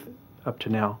dealt with up to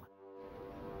now.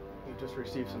 We just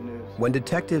received some news. When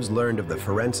detectives learned of the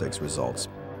forensics results,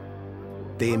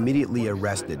 they immediately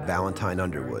arrested Valentine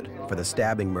Underwood for the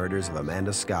stabbing murders of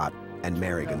Amanda Scott and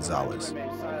Mary Gonzalez.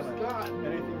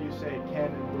 Anything you say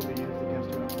can and will be used against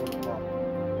you in court of law.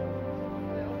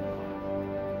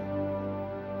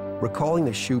 Recalling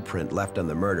the shoe print left on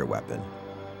the murder weapon,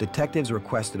 detectives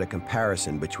requested a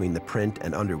comparison between the print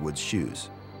and Underwood's shoes.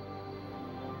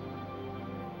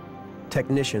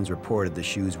 Technicians reported the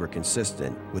shoes were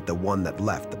consistent with the one that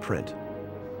left the print.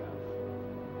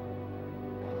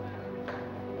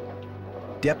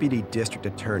 Deputy District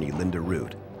Attorney Linda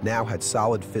Root now had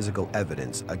solid physical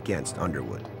evidence against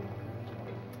Underwood.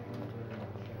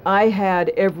 I had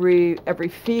every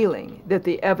feeling that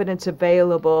the evidence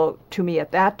available to me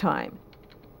at that time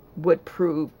would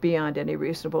prove beyond any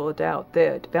reasonable doubt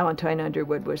that Valentine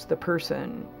Underwood was the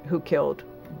person who killed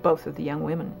both of the young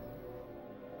women.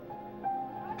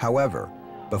 However,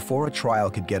 before a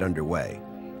trial could get underway,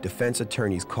 defense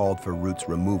attorneys called for Root's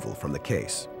removal from the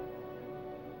case.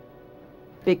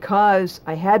 Because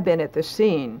I had been at the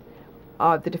scene,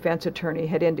 the defense attorney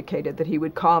had indicated that he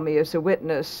would call me as a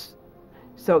witness.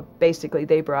 So basically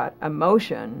they brought a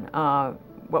motion,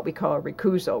 what we call a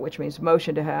recusal, which means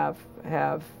motion to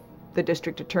have the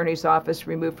district attorney's office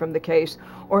removed from the case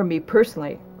or me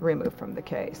personally removed from the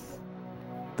case.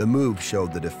 The move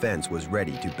showed the defense was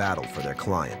ready to battle for their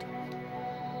client.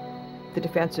 The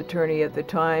defense attorney at the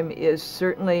time is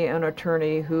certainly an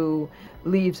attorney who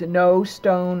leaves no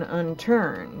stone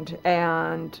unturned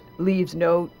and leaves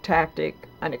no tactic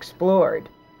unexplored.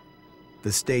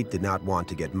 The state did not want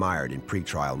to get mired in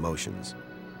pretrial motions.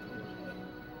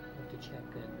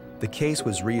 The case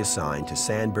was reassigned to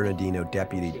San Bernardino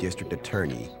Deputy District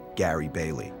Attorney Gary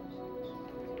Bailey.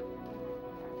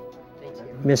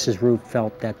 Mrs. Root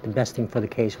felt that the best thing for the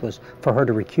case was for her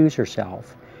to recuse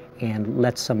herself and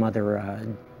let some other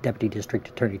deputy district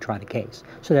attorney try the case.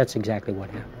 So that's exactly what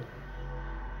happened.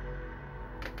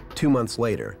 2 months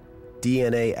later,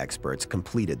 DNA experts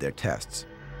completed their tests.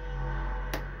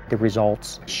 The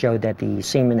results showed that the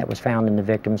semen that was found in the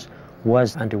victims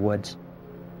was Underwood's.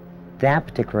 That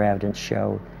particular evidence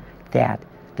showed that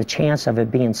the chance of it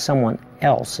being someone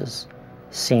else's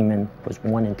semen was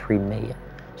 1 in 3 million.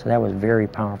 So that was very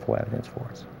powerful evidence for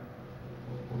us.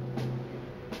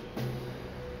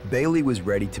 Bailey was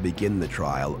ready to begin the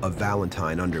trial of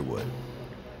Valentine Underwood.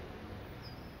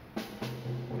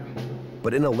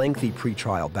 But in a lengthy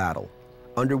pretrial battle,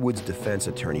 Underwood's defense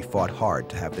attorney fought hard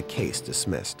to have the case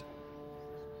dismissed.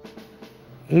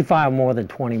 He filed more than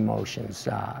 20 motions,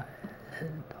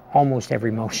 almost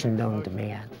every motion known to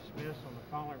man.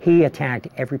 He attacked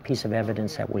every piece of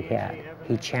evidence that we had.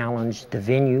 He challenged the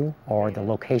venue or the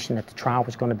location that the trial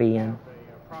was going to be in.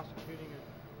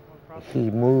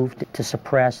 He moved to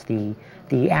suppress the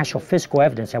actual physical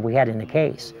evidence that we had in the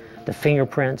case. The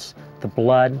fingerprints, the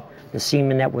blood, the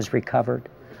semen that was recovered.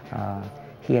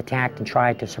 He attacked and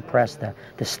tried to suppress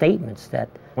the statements that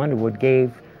Underwood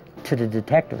gave to the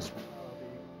detectives.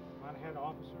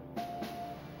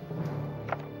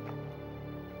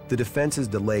 The defense's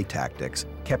delay tactics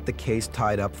kept the case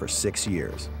tied up for 6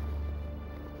 years.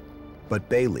 But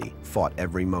Bailey fought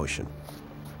every motion.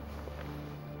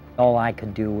 All I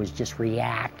could do was just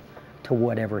react to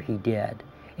whatever he did.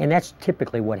 And that's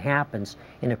typically what happens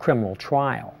in a criminal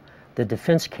trial. The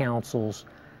defense counsels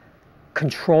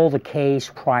control the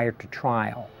case prior to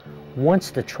trial.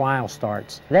 Once the trial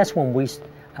starts, that's when we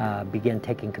begin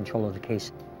taking control of the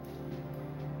case.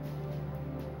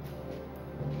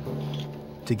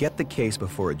 To get the case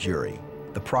before a jury,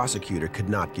 the prosecutor could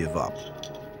not give up.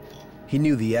 He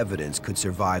knew the evidence could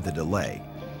survive the delay,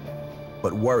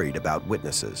 but worried about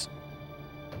witnesses.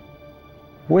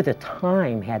 Where the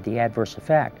time had the adverse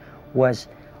effect was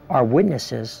our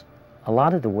witnesses, a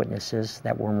lot of the witnesses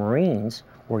that were Marines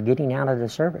were getting out of the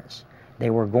service.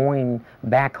 They were going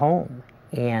back home,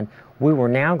 and we were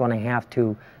now going to have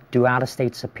to do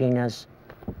out-of-state subpoenas.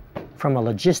 From a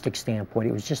logistics standpoint,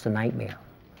 it was just a nightmare.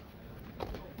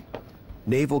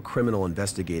 Naval Criminal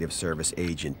Investigative Service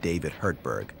agent David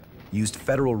Hertberg used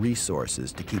federal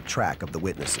resources to keep track of the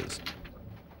witnesses.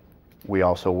 We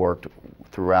also worked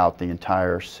throughout the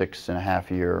entire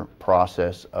 6.5-year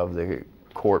process of the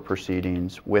court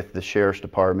proceedings with the Sheriff's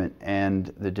Department and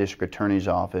the District Attorney's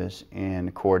Office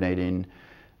in coordinating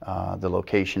the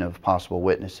location of possible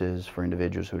witnesses for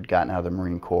individuals who had gotten out of the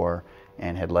Marine Corps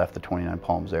and had left the 29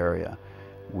 Palms area.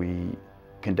 We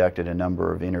conducted a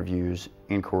number of interviews,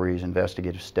 inquiries,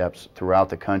 investigative steps throughout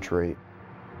the country.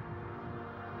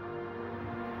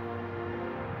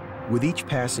 With each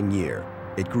passing year,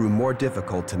 it grew more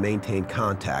difficult to maintain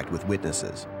contact with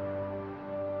witnesses.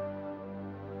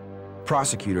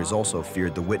 Prosecutors also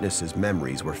feared the witnesses'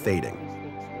 memories were fading.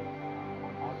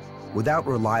 Without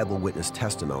reliable witness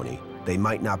testimony, they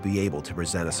might not be able to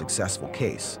present a successful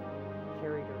case,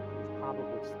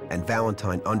 and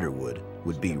Valentine Underwood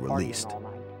would be released.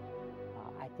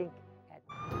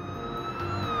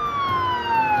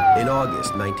 In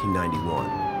August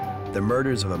 1991, the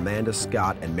murders of Amanda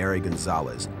Scott and Mary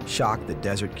Gonzalez shocked the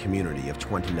desert community of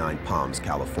 29 Palms,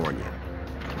 California.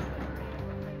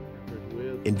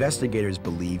 Investigators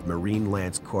believe Marine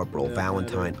Lance Corporal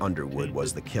Valentine Underwood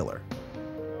was the killer.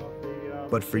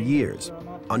 But for years,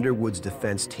 Underwood's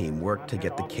defense team worked to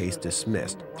get the case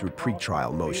dismissed through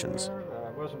pretrial motions.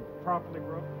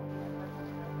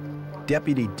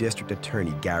 Deputy District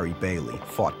Attorney Gary Bailey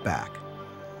fought back,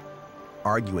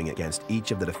 arguing against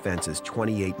each of the defense's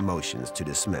 28 motions to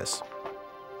dismiss.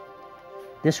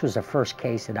 This was the first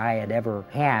case that I had ever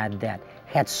had that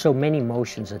had so many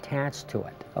motions attached to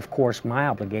it. Of course, my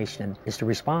obligation is to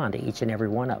respond to each and every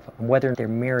one of them, whether they're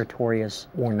meritorious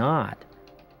or not.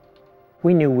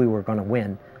 We knew we were going to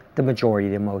win the majority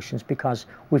of the motions because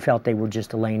we felt they were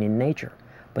just delaying in nature.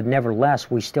 But nevertheless,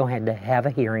 we still had to have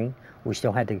a hearing, we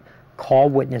still had to call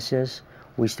witnesses,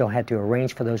 we still had to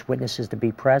arrange for those witnesses to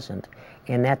be present,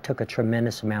 and that took a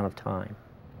tremendous amount of time.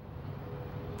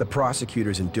 The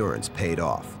prosecutor's endurance paid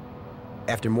off.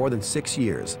 After more than 6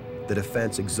 years, the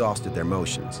defense exhausted their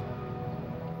motions.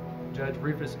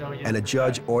 And a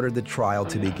judge ordered the trial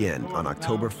to begin on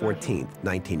October 14,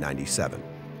 1997.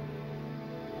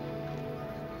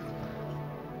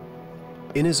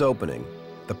 In his opening,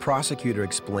 the prosecutor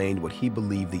explained what he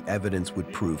believed the evidence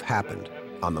would prove happened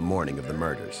on the morning of the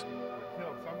murders.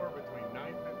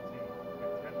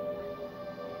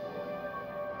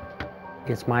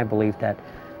 It's my belief that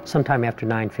sometime after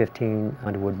 9:15,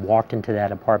 Underwood walked into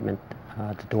that apartment,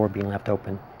 the door being left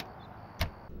open.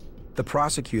 The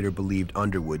prosecutor believed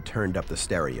Underwood turned up the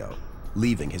stereo,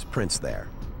 leaving his prints there.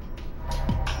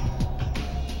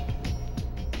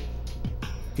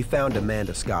 He found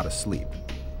Amanda Scott asleep.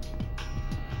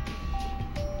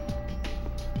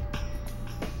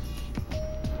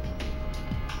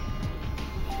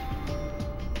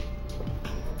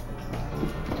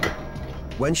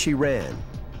 When she ran,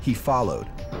 he followed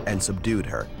and subdued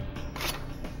her.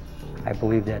 I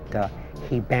believe that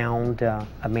he bound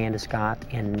Amanda Scott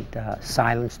and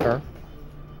silenced her.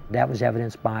 That was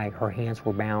evidenced by her hands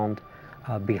were bound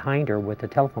behind her with a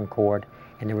telephone cord,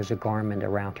 and there was a garment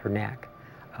around her neck.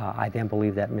 I then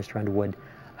believe that Mr. Underwood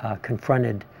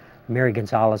confronted Mary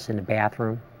Gonzalez in the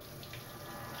bathroom.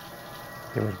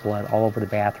 There was blood all over the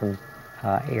bathroom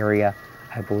area.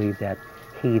 I believe that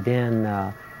he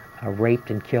then raped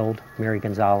and killed Mary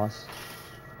Gonzalez.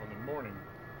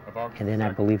 And then I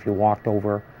believe he walked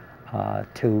over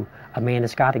to Amanda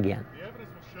Scott again.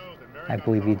 I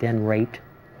believe he then raped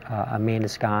Amanda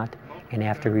Scott, and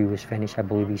after he was finished, I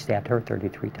believe he stabbed her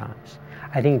 33 times.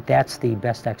 I think that's the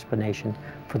best explanation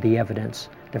for the evidence,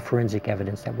 the forensic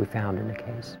evidence that we found in the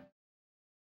case.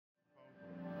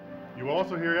 You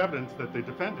also hear evidence that the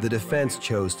defendant... The defense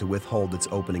chose to withhold its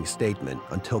opening statement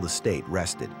until the state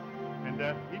rested.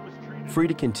 Free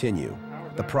to continue,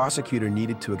 the prosecutor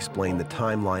needed to explain the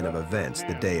timeline of events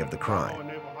the day of the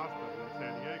crime,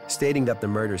 stating that the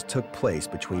murders took place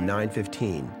between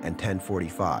 9:15 and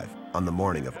 10:45 on the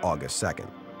morning of August 2nd.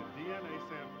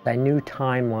 I knew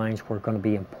timelines were going to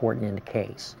be important in the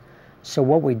case. So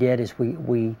what we did is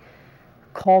we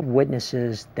called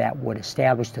witnesses that would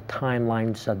establish the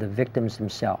timelines of the victims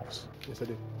themselves. Yes, I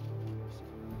did.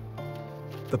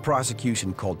 The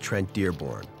prosecution called Trent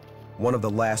Dearborn, one of the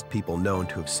last people known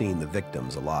to have seen the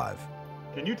victims alive.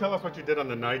 Can you tell us what you did on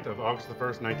the night of August the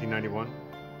 1st, 1991?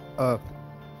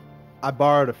 I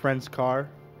borrowed a friend's car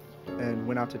and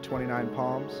went out to 29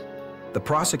 Palms. The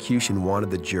prosecution wanted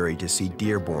the jury to see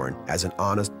Dearborn as an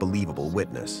honest, believable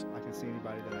witness, I can see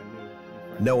anybody that I knew.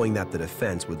 knowing that the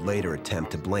defense would later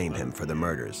attempt to blame him for the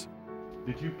murders.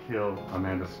 Did you kill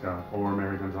Amanda Scott or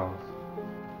Mary Gonzalez?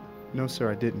 No,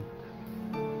 sir, I didn't.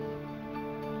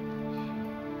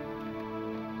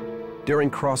 During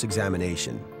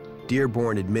cross-examination,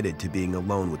 Dearborn admitted to being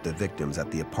alone with the victims at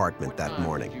the apartment that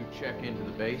morning. Did you check into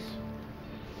the base?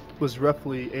 It was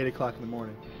roughly 8 o'clock in the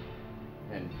morning.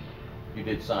 And you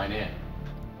did sign in?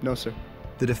 No, sir.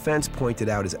 The defense pointed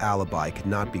out his alibi could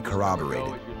not be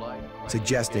corroborated,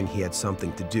 suggesting he had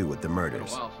something to do with the murders.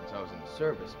 It's been a while since I was in the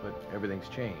service, but everything's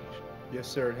changed. Yes,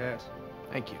 sir, it has.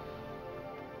 Thank you.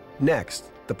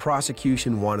 Next, the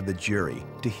prosecution wanted the jury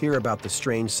to hear about the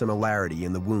strange similarity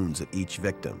in the wounds of each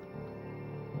victim.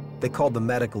 They called the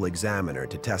medical examiner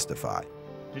to testify.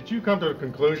 Did you come to a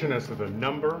conclusion as to the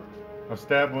number of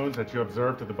stab wounds that you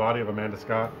observed to the body of Amanda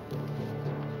Scott?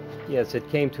 Yes, it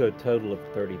came to a total of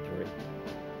 33.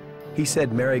 He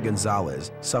said Mary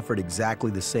Gonzalez suffered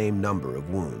exactly the same number of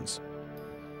wounds.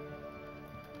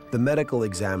 The medical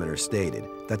examiner stated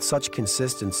that such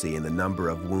consistency in the number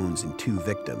of wounds in two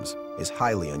victims is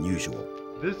highly unusual.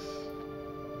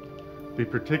 The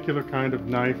particular kind of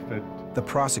knife that... The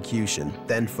prosecution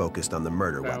then focused on the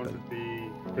murder weapon.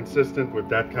 Be consistent with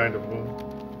that kind of wound?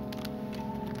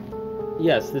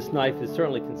 Yes, this knife is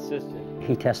certainly consistent.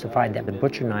 He testified that the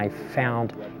butcher knife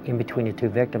found in between the two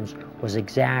victims was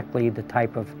exactly the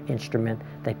type of instrument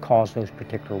that caused those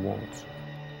particular wounds.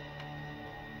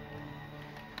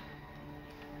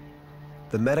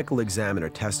 The medical examiner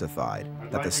testified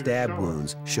that the stab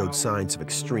wounds showed signs of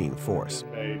extreme force.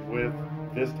 With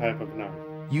this type of knife.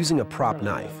 Using a prop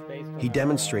knife, he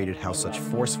demonstrated how such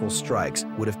forceful strikes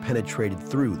would have penetrated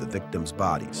through the victims'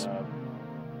 bodies.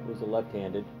 It was a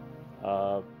left-handed.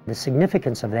 The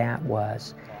significance of that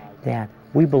was that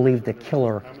we believe the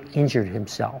killer injured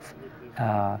himself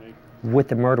with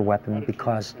the murder weapon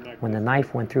because when the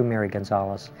knife went through Mary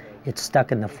Gonzalez, it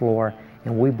stuck in the floor,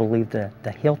 and we believe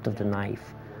the hilt of the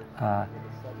knife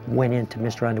went into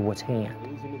Mr. Underwood's hand.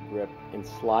 Losing the grip and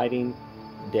sliding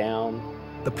down.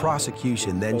 The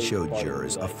prosecution then showed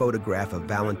jurors a photograph of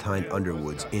Valentine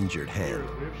Underwood's injured hand.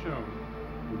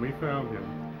 We found him.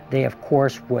 They, of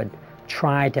course, would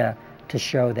try to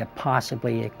show that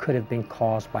possibly it could have been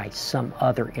caused by some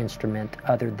other instrument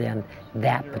other than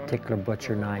that particular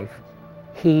butcher knife.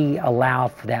 He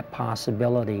allowed for that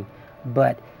possibility,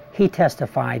 but he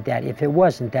testified that if it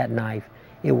wasn't that knife,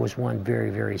 it was one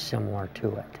very, very similar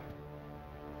to it.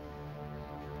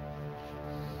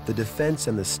 The defense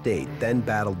and the state then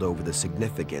battled over the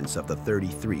significance of the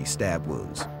 33 stab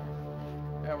wounds.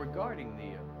 Now, regarding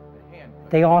the hand...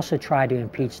 They also tried to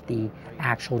impeach the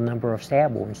actual number of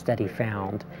stab wounds that he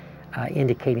found,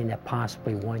 indicating that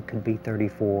possibly one could be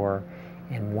 34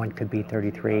 and one could be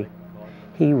 33.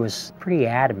 He was pretty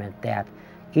adamant that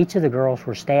each of the girls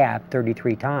were stabbed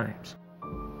 33 times.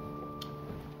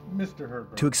 Mr.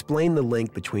 Herbert. To explain the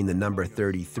link between the number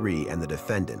 33 and the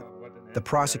defendant, the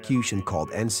prosecution called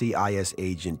NCIS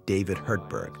agent David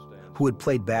Hertberg, who had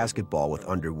played basketball with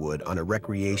Underwood on a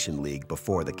recreation league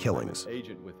before the killings.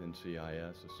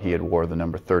 He had wore the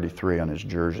number 33 on his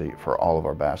jersey for all of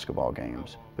our basketball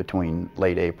games between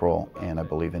late April and I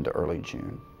believe into early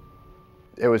June.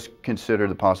 It was considered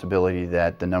the possibility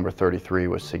that the number 33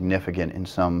 was significant in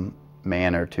some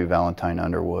manner to Valentine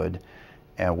Underwood,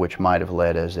 which might have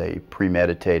led as a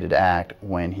premeditated act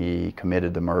when he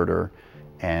committed the murder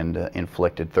and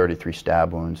inflicted 33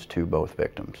 stab wounds to both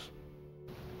victims.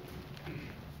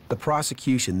 The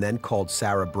prosecution then called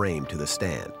Sarah Brame to the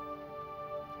stand.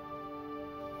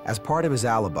 As part of his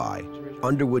alibi,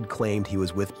 Underwood claimed he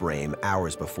was with Brame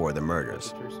hours before the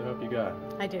murders. So hope you got it.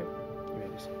 I do.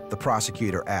 The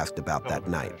prosecutor asked about that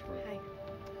night.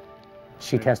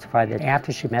 She testified that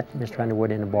after she met Mr.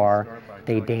 Underwood in a bar,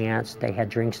 they danced, they had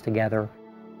drinks together.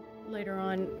 Later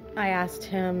on, I asked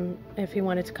him if he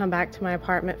wanted to come back to my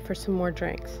apartment for some more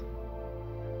drinks.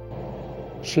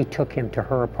 She took him to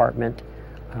her apartment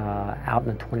out in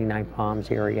the 29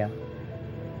 Palms area.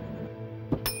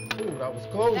 Ooh, that was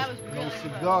close. That was really no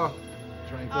cigar.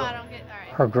 Drink up. I don't get, all right.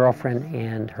 Her girlfriend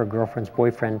and her girlfriend's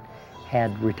boyfriend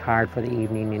had retired for the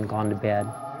evening and gone to bed.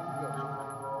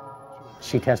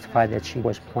 She testified that she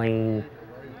was playing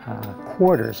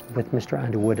quarters with Mr.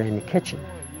 Underwood in the kitchen.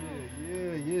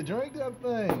 Yeah, drink that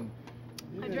thing.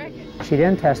 I drank it. She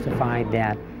then testified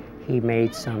that he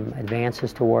made some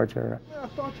advances towards her.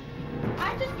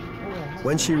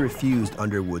 When she refused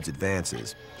Underwood's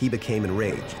advances, he became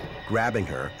enraged, grabbing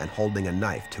her and holding a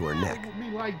knife to her neck.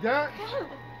 Me like that?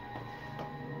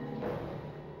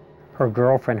 Her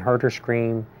girlfriend heard her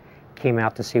scream, came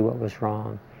out to see what was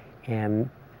wrong, and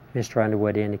Mr.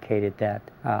 Underwood indicated that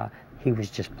he was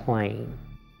just playing.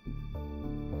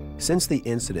 Since the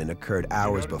incident occurred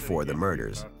hours before the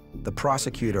murders, the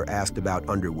prosecutor asked about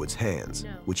Underwood's hands,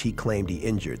 which he claimed he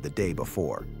injured the day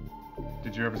before.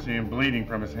 Did you ever see him bleeding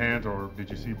from his hands, or did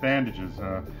you see bandages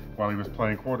while he was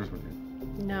playing quarters with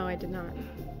you? No, I did not.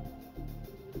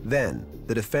 Then,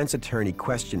 the defense attorney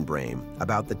questioned Brame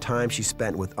about the time she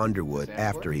spent with Underwood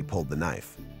after he pulled the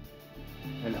knife.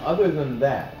 And other than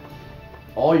that,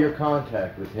 all your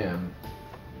contact with him,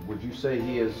 would you say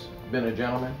he has been a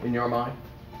gentleman in your mind?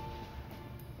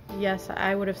 Yes,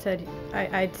 I would have said,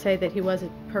 I'd say that he was a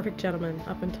perfect gentleman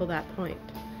up until that point.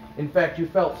 In fact, you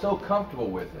felt so comfortable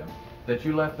with him that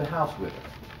you left the house with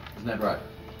him. Isn't that right?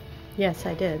 Yes,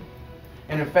 I did.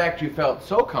 And in fact, you felt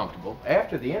so comfortable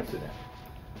after the incident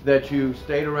that you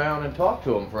stayed around and talked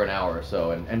to him for an hour or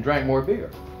so and drank more beer.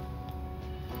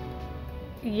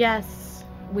 Yes,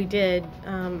 we did.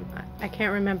 I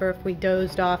can't remember if we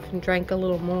dozed off and drank a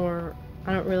little more.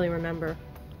 I don't really remember.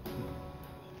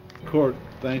 Court,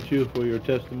 thank you for your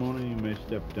testimony. You may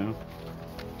step down.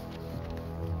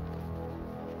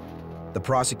 The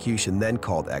prosecution then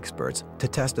called experts to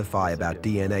testify about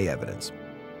DNA evidence,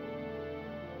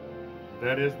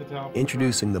 That is the towel.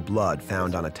 introducing the blood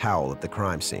found on a towel at the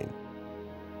crime scene.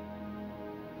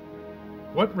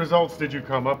 What results did you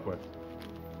come up with?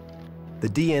 The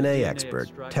DNA expert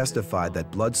testified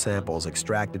that blood samples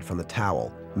extracted from the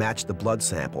towel matched the blood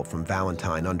sample from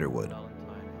Valentine Underwood.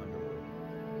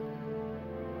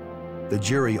 The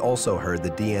jury also heard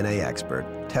the DNA expert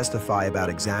testify about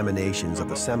examinations of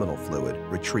the seminal fluid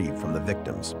retrieved from the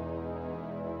victims.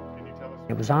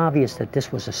 It was obvious that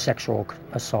this was a sexual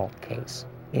assault case.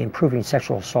 In proving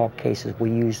sexual assault cases,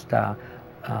 we used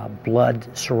blood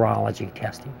serology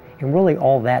testing. And really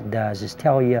all that does is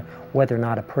tell you whether or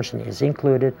not a person is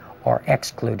included or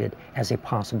excluded as a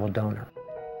possible donor.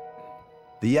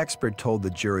 The expert told the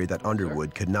jury that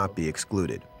Underwood could not be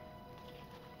excluded,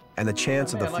 and the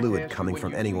chance of the fluid coming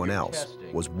from anyone else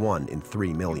was 1 in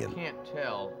 3 million. You can't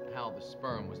tell how the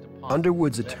sperm was deposited.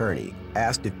 Underwood's attorney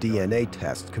asked if DNA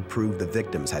tests could prove the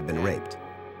victims had been raped.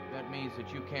 That means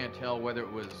that you can't tell whether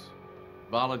it was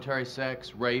voluntary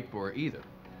sex, rape, or either.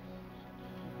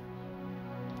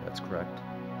 That's correct.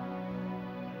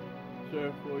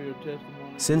 Sir, for your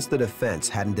testimony. Since the defense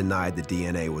hadn't denied the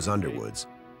DNA was Underwood's,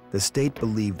 the state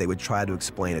believed they would try to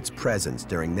explain its presence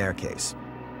during their case.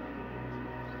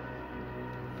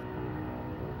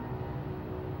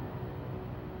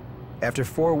 After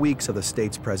 4 weeks of the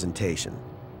state's presentation,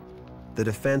 the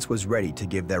defense was ready to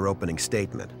give their opening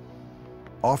statement,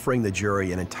 offering the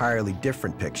jury an entirely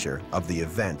different picture of the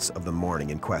events of the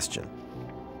morning in question.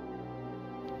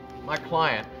 My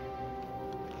client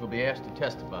will be asked to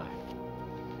testify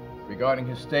regarding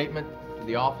his statement to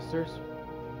the officers.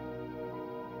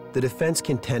 The defense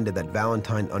contended that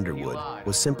Valentine Underwood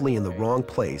was simply in the wrong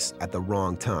place at the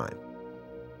wrong time.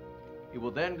 He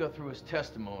will then go through his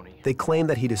testimony. They claimed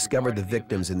that he discovered the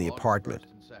victims in the apartment,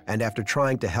 and after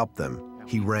trying to help them,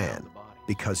 he ran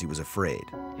because he was afraid.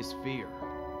 His fear.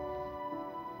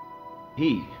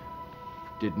 He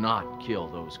did not kill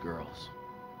those girls.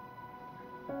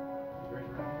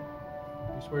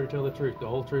 You swear to tell the truth, the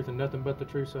whole truth, and nothing but the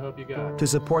truth, so help you God. To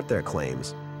support their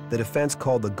claims, the defense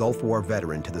called the Gulf War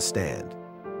veteran to the stand.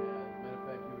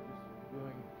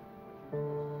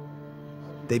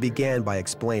 They began by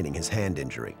explaining his hand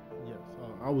injury. Yes,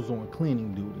 I was on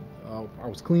cleaning duty. I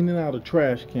was cleaning out a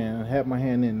trash can, had my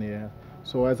hand in there.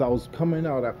 So as I was coming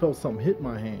out, I felt something hit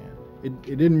my hand. It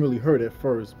didn't really hurt at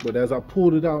first, but as I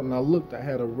pulled it out and I looked, I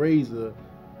had a razor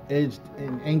edged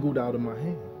and angled out of my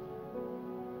hand.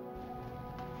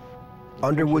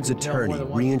 Underwood's attorney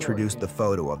reintroduced the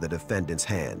photo of the defendant's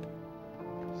hand,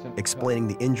 explaining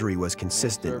the injury was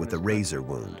consistent with a razor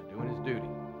wound. Doing his duty,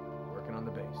 working on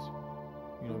the base.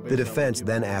 The defense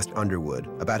then asked Underwood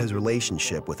about his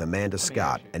relationship with Amanda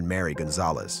Scott and Mary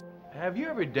Gonzalez. Have you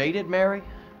ever dated Mary?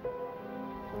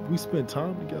 We spent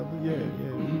time together, yeah.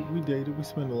 We dated, we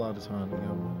spent a lot of time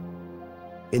together.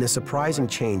 In a surprising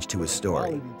change to his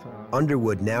story,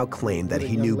 Underwood now claimed that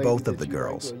he knew both of the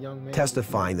girls,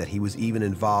 testifying that he was even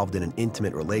involved in an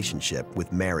intimate relationship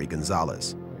with Mary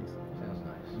Gonzalez.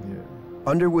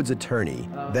 Underwood's attorney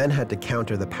then had to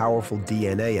counter the powerful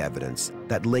DNA evidence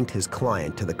that linked his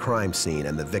client to the crime scene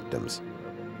and the victims.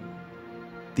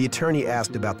 The attorney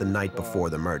asked about the night before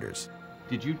the murders.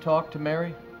 Did you talk to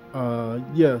Mary?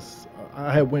 Yes,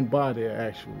 I had went by there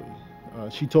actually.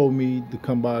 She told me to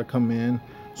come in,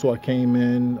 so I came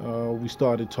in, we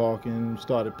started talking,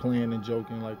 started playing and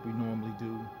joking like we normally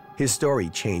do. His story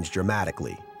changed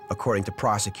dramatically, according to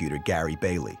prosecutor Gary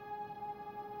Bailey.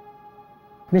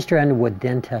 Mr. Underwood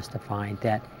then testified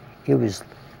that it was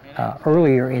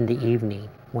earlier in the evening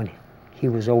when he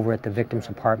was over at the victim's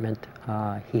apartment.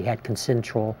 He had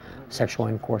consensual sexual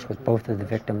intercourse with both of the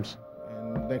victims.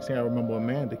 And next thing I remember,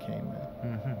 Amanda came in.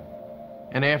 Mm-hmm.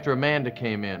 And after Amanda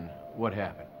came in, what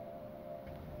happened?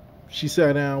 She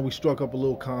sat down, we struck up a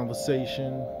little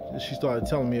conversation. She started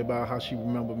telling me about how she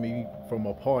remembered me from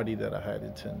a party that I had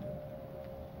attended.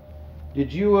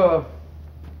 Did you have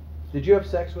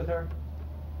sex with her?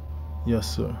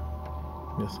 Yes, sir.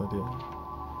 Yes, I did.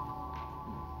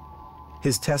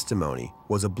 His testimony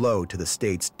was a blow to the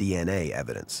state's DNA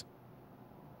evidence.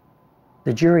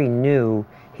 The jury knew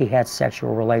he had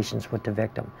sexual relations with the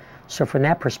victim. So from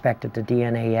that perspective, the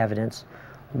DNA evidence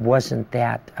wasn't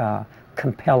that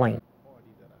compelling.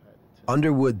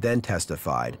 Underwood then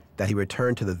testified that he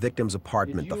returned to the victim's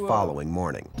apartment the following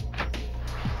morning.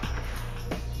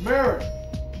 Mary!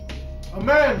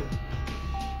 Amanda!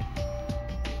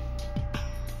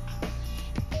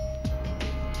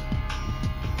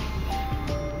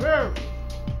 Mary!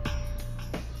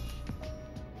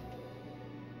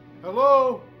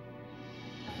 Hello?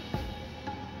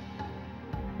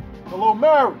 Hello,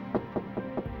 Mary?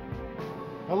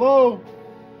 Hello?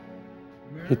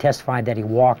 He testified that he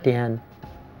walked in,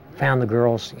 found the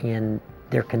girls in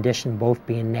their condition, both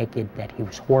being naked, that he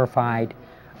was horrified,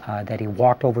 that he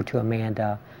walked over to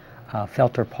Amanda,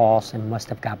 felt her pulse and must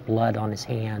have got blood on his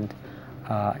hand.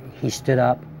 He stood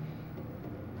up.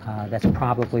 That's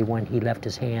probably when he left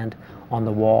his hand on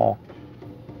the wall.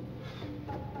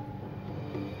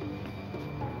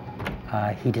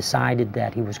 He decided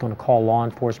that he was going to call law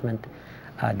enforcement,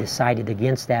 decided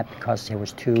against that because there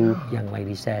was 2 young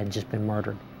ladies that had just been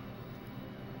murdered.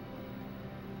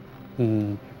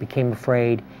 He became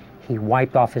afraid. He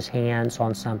wiped off his hands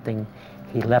on something.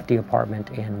 He left the apartment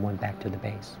and went back to the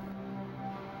base.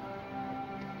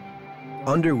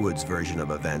 Underwood's version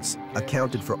of events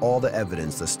accounted for all the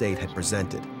evidence the state had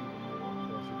presented.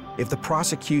 If the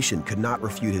prosecution could not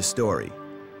refute his story,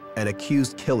 an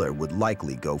accused killer would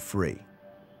likely go free.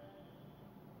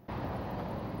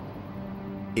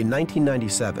 In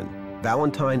 1997,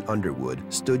 Valentine Underwood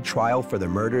stood trial for the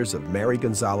murders of Mary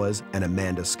Gonzalez and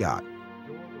Amanda Scott.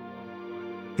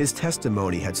 His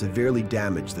testimony had severely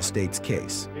damaged the state's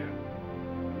case.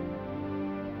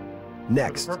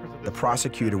 Next, the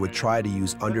prosecutor would try to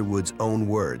use Underwood's own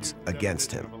words against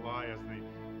him.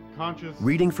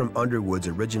 Reading from Underwood's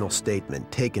original statement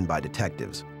taken by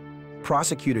detectives,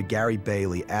 Prosecutor Gary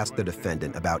Bailey asked the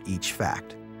defendant about each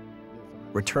fact,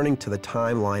 returning to the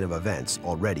timeline of events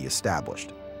already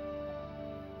established.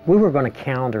 We were going to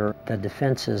counter the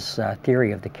defense's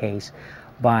theory of the case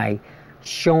by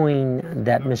showing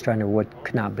that Mr. Underwood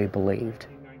could not be believed.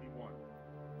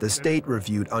 The state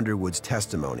reviewed Underwood's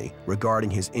testimony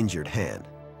regarding his injured hand,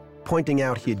 pointing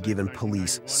out he had given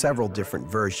police several different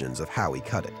versions of how he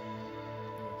cut it.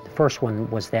 The first one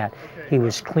was that he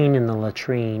was cleaning the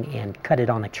latrine and cut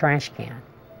it on a trash can.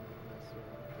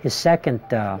 His second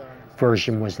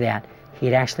version was that he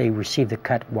had actually received the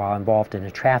cut while involved in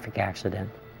a traffic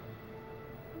accident.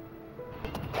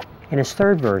 And his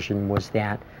third version was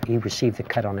that he received the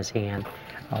cut on his hand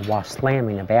while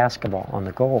slamming a basketball on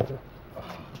the goal.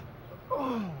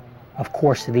 Of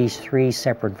course, these 3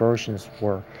 separate versions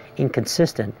were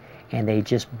inconsistent, and they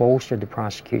just bolstered the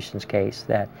prosecution's case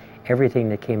that everything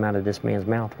that came out of this man's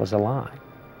mouth was a lie.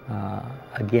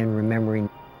 Again, remembering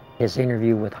his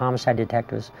interview with homicide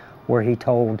detectives, where he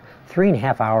told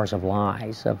 3.5 hours of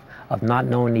lies, of not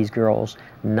knowing these girls,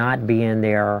 not being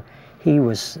there. He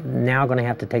was now going to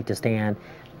have to take the stand,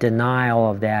 denial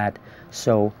of that.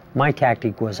 So my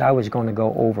tactic was I was going to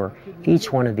go over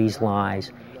each one of these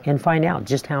lies and find out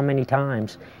just how many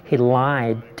times he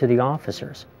lied to the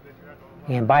officers.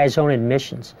 And by his own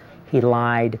admissions, he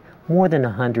lied more than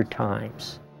 100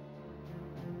 times.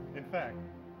 In fact,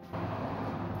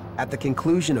 at the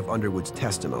conclusion of Underwood's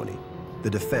testimony,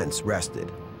 the defense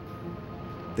rested.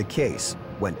 The case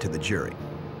went to the jury.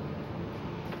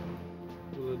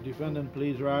 Will the defendant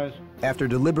please rise? After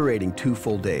deliberating 2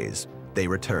 full days, they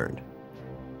returned.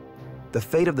 The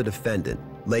fate of the defendant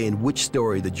lay in which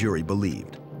story the jury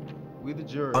believed. We, the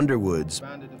jury, Underwood's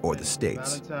or the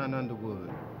state's. Valentine Underwood,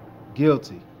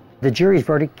 guilty. The jury's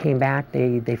verdict came back.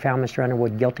 They found Mr.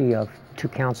 Underwood guilty of 2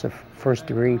 counts of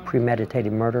first-degree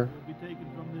premeditated murder.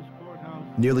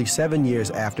 Nearly 7 years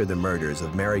after the murders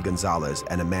of Mary Gonzalez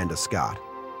and Amanda Scott,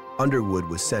 Underwood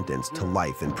was sentenced to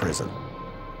life in prison.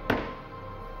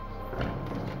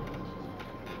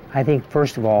 I think,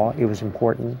 first of all, it was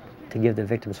important to give the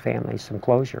victims' families some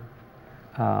closure,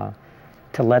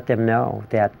 to let them know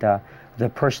that the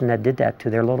person that did that to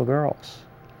their little girls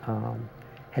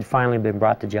had finally been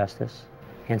brought to justice.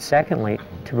 And secondly,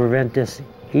 to prevent this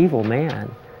evil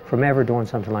man from ever doing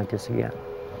something like this again.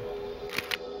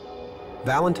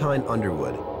 Valentine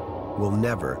Underwood will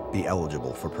never be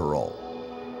eligible for parole.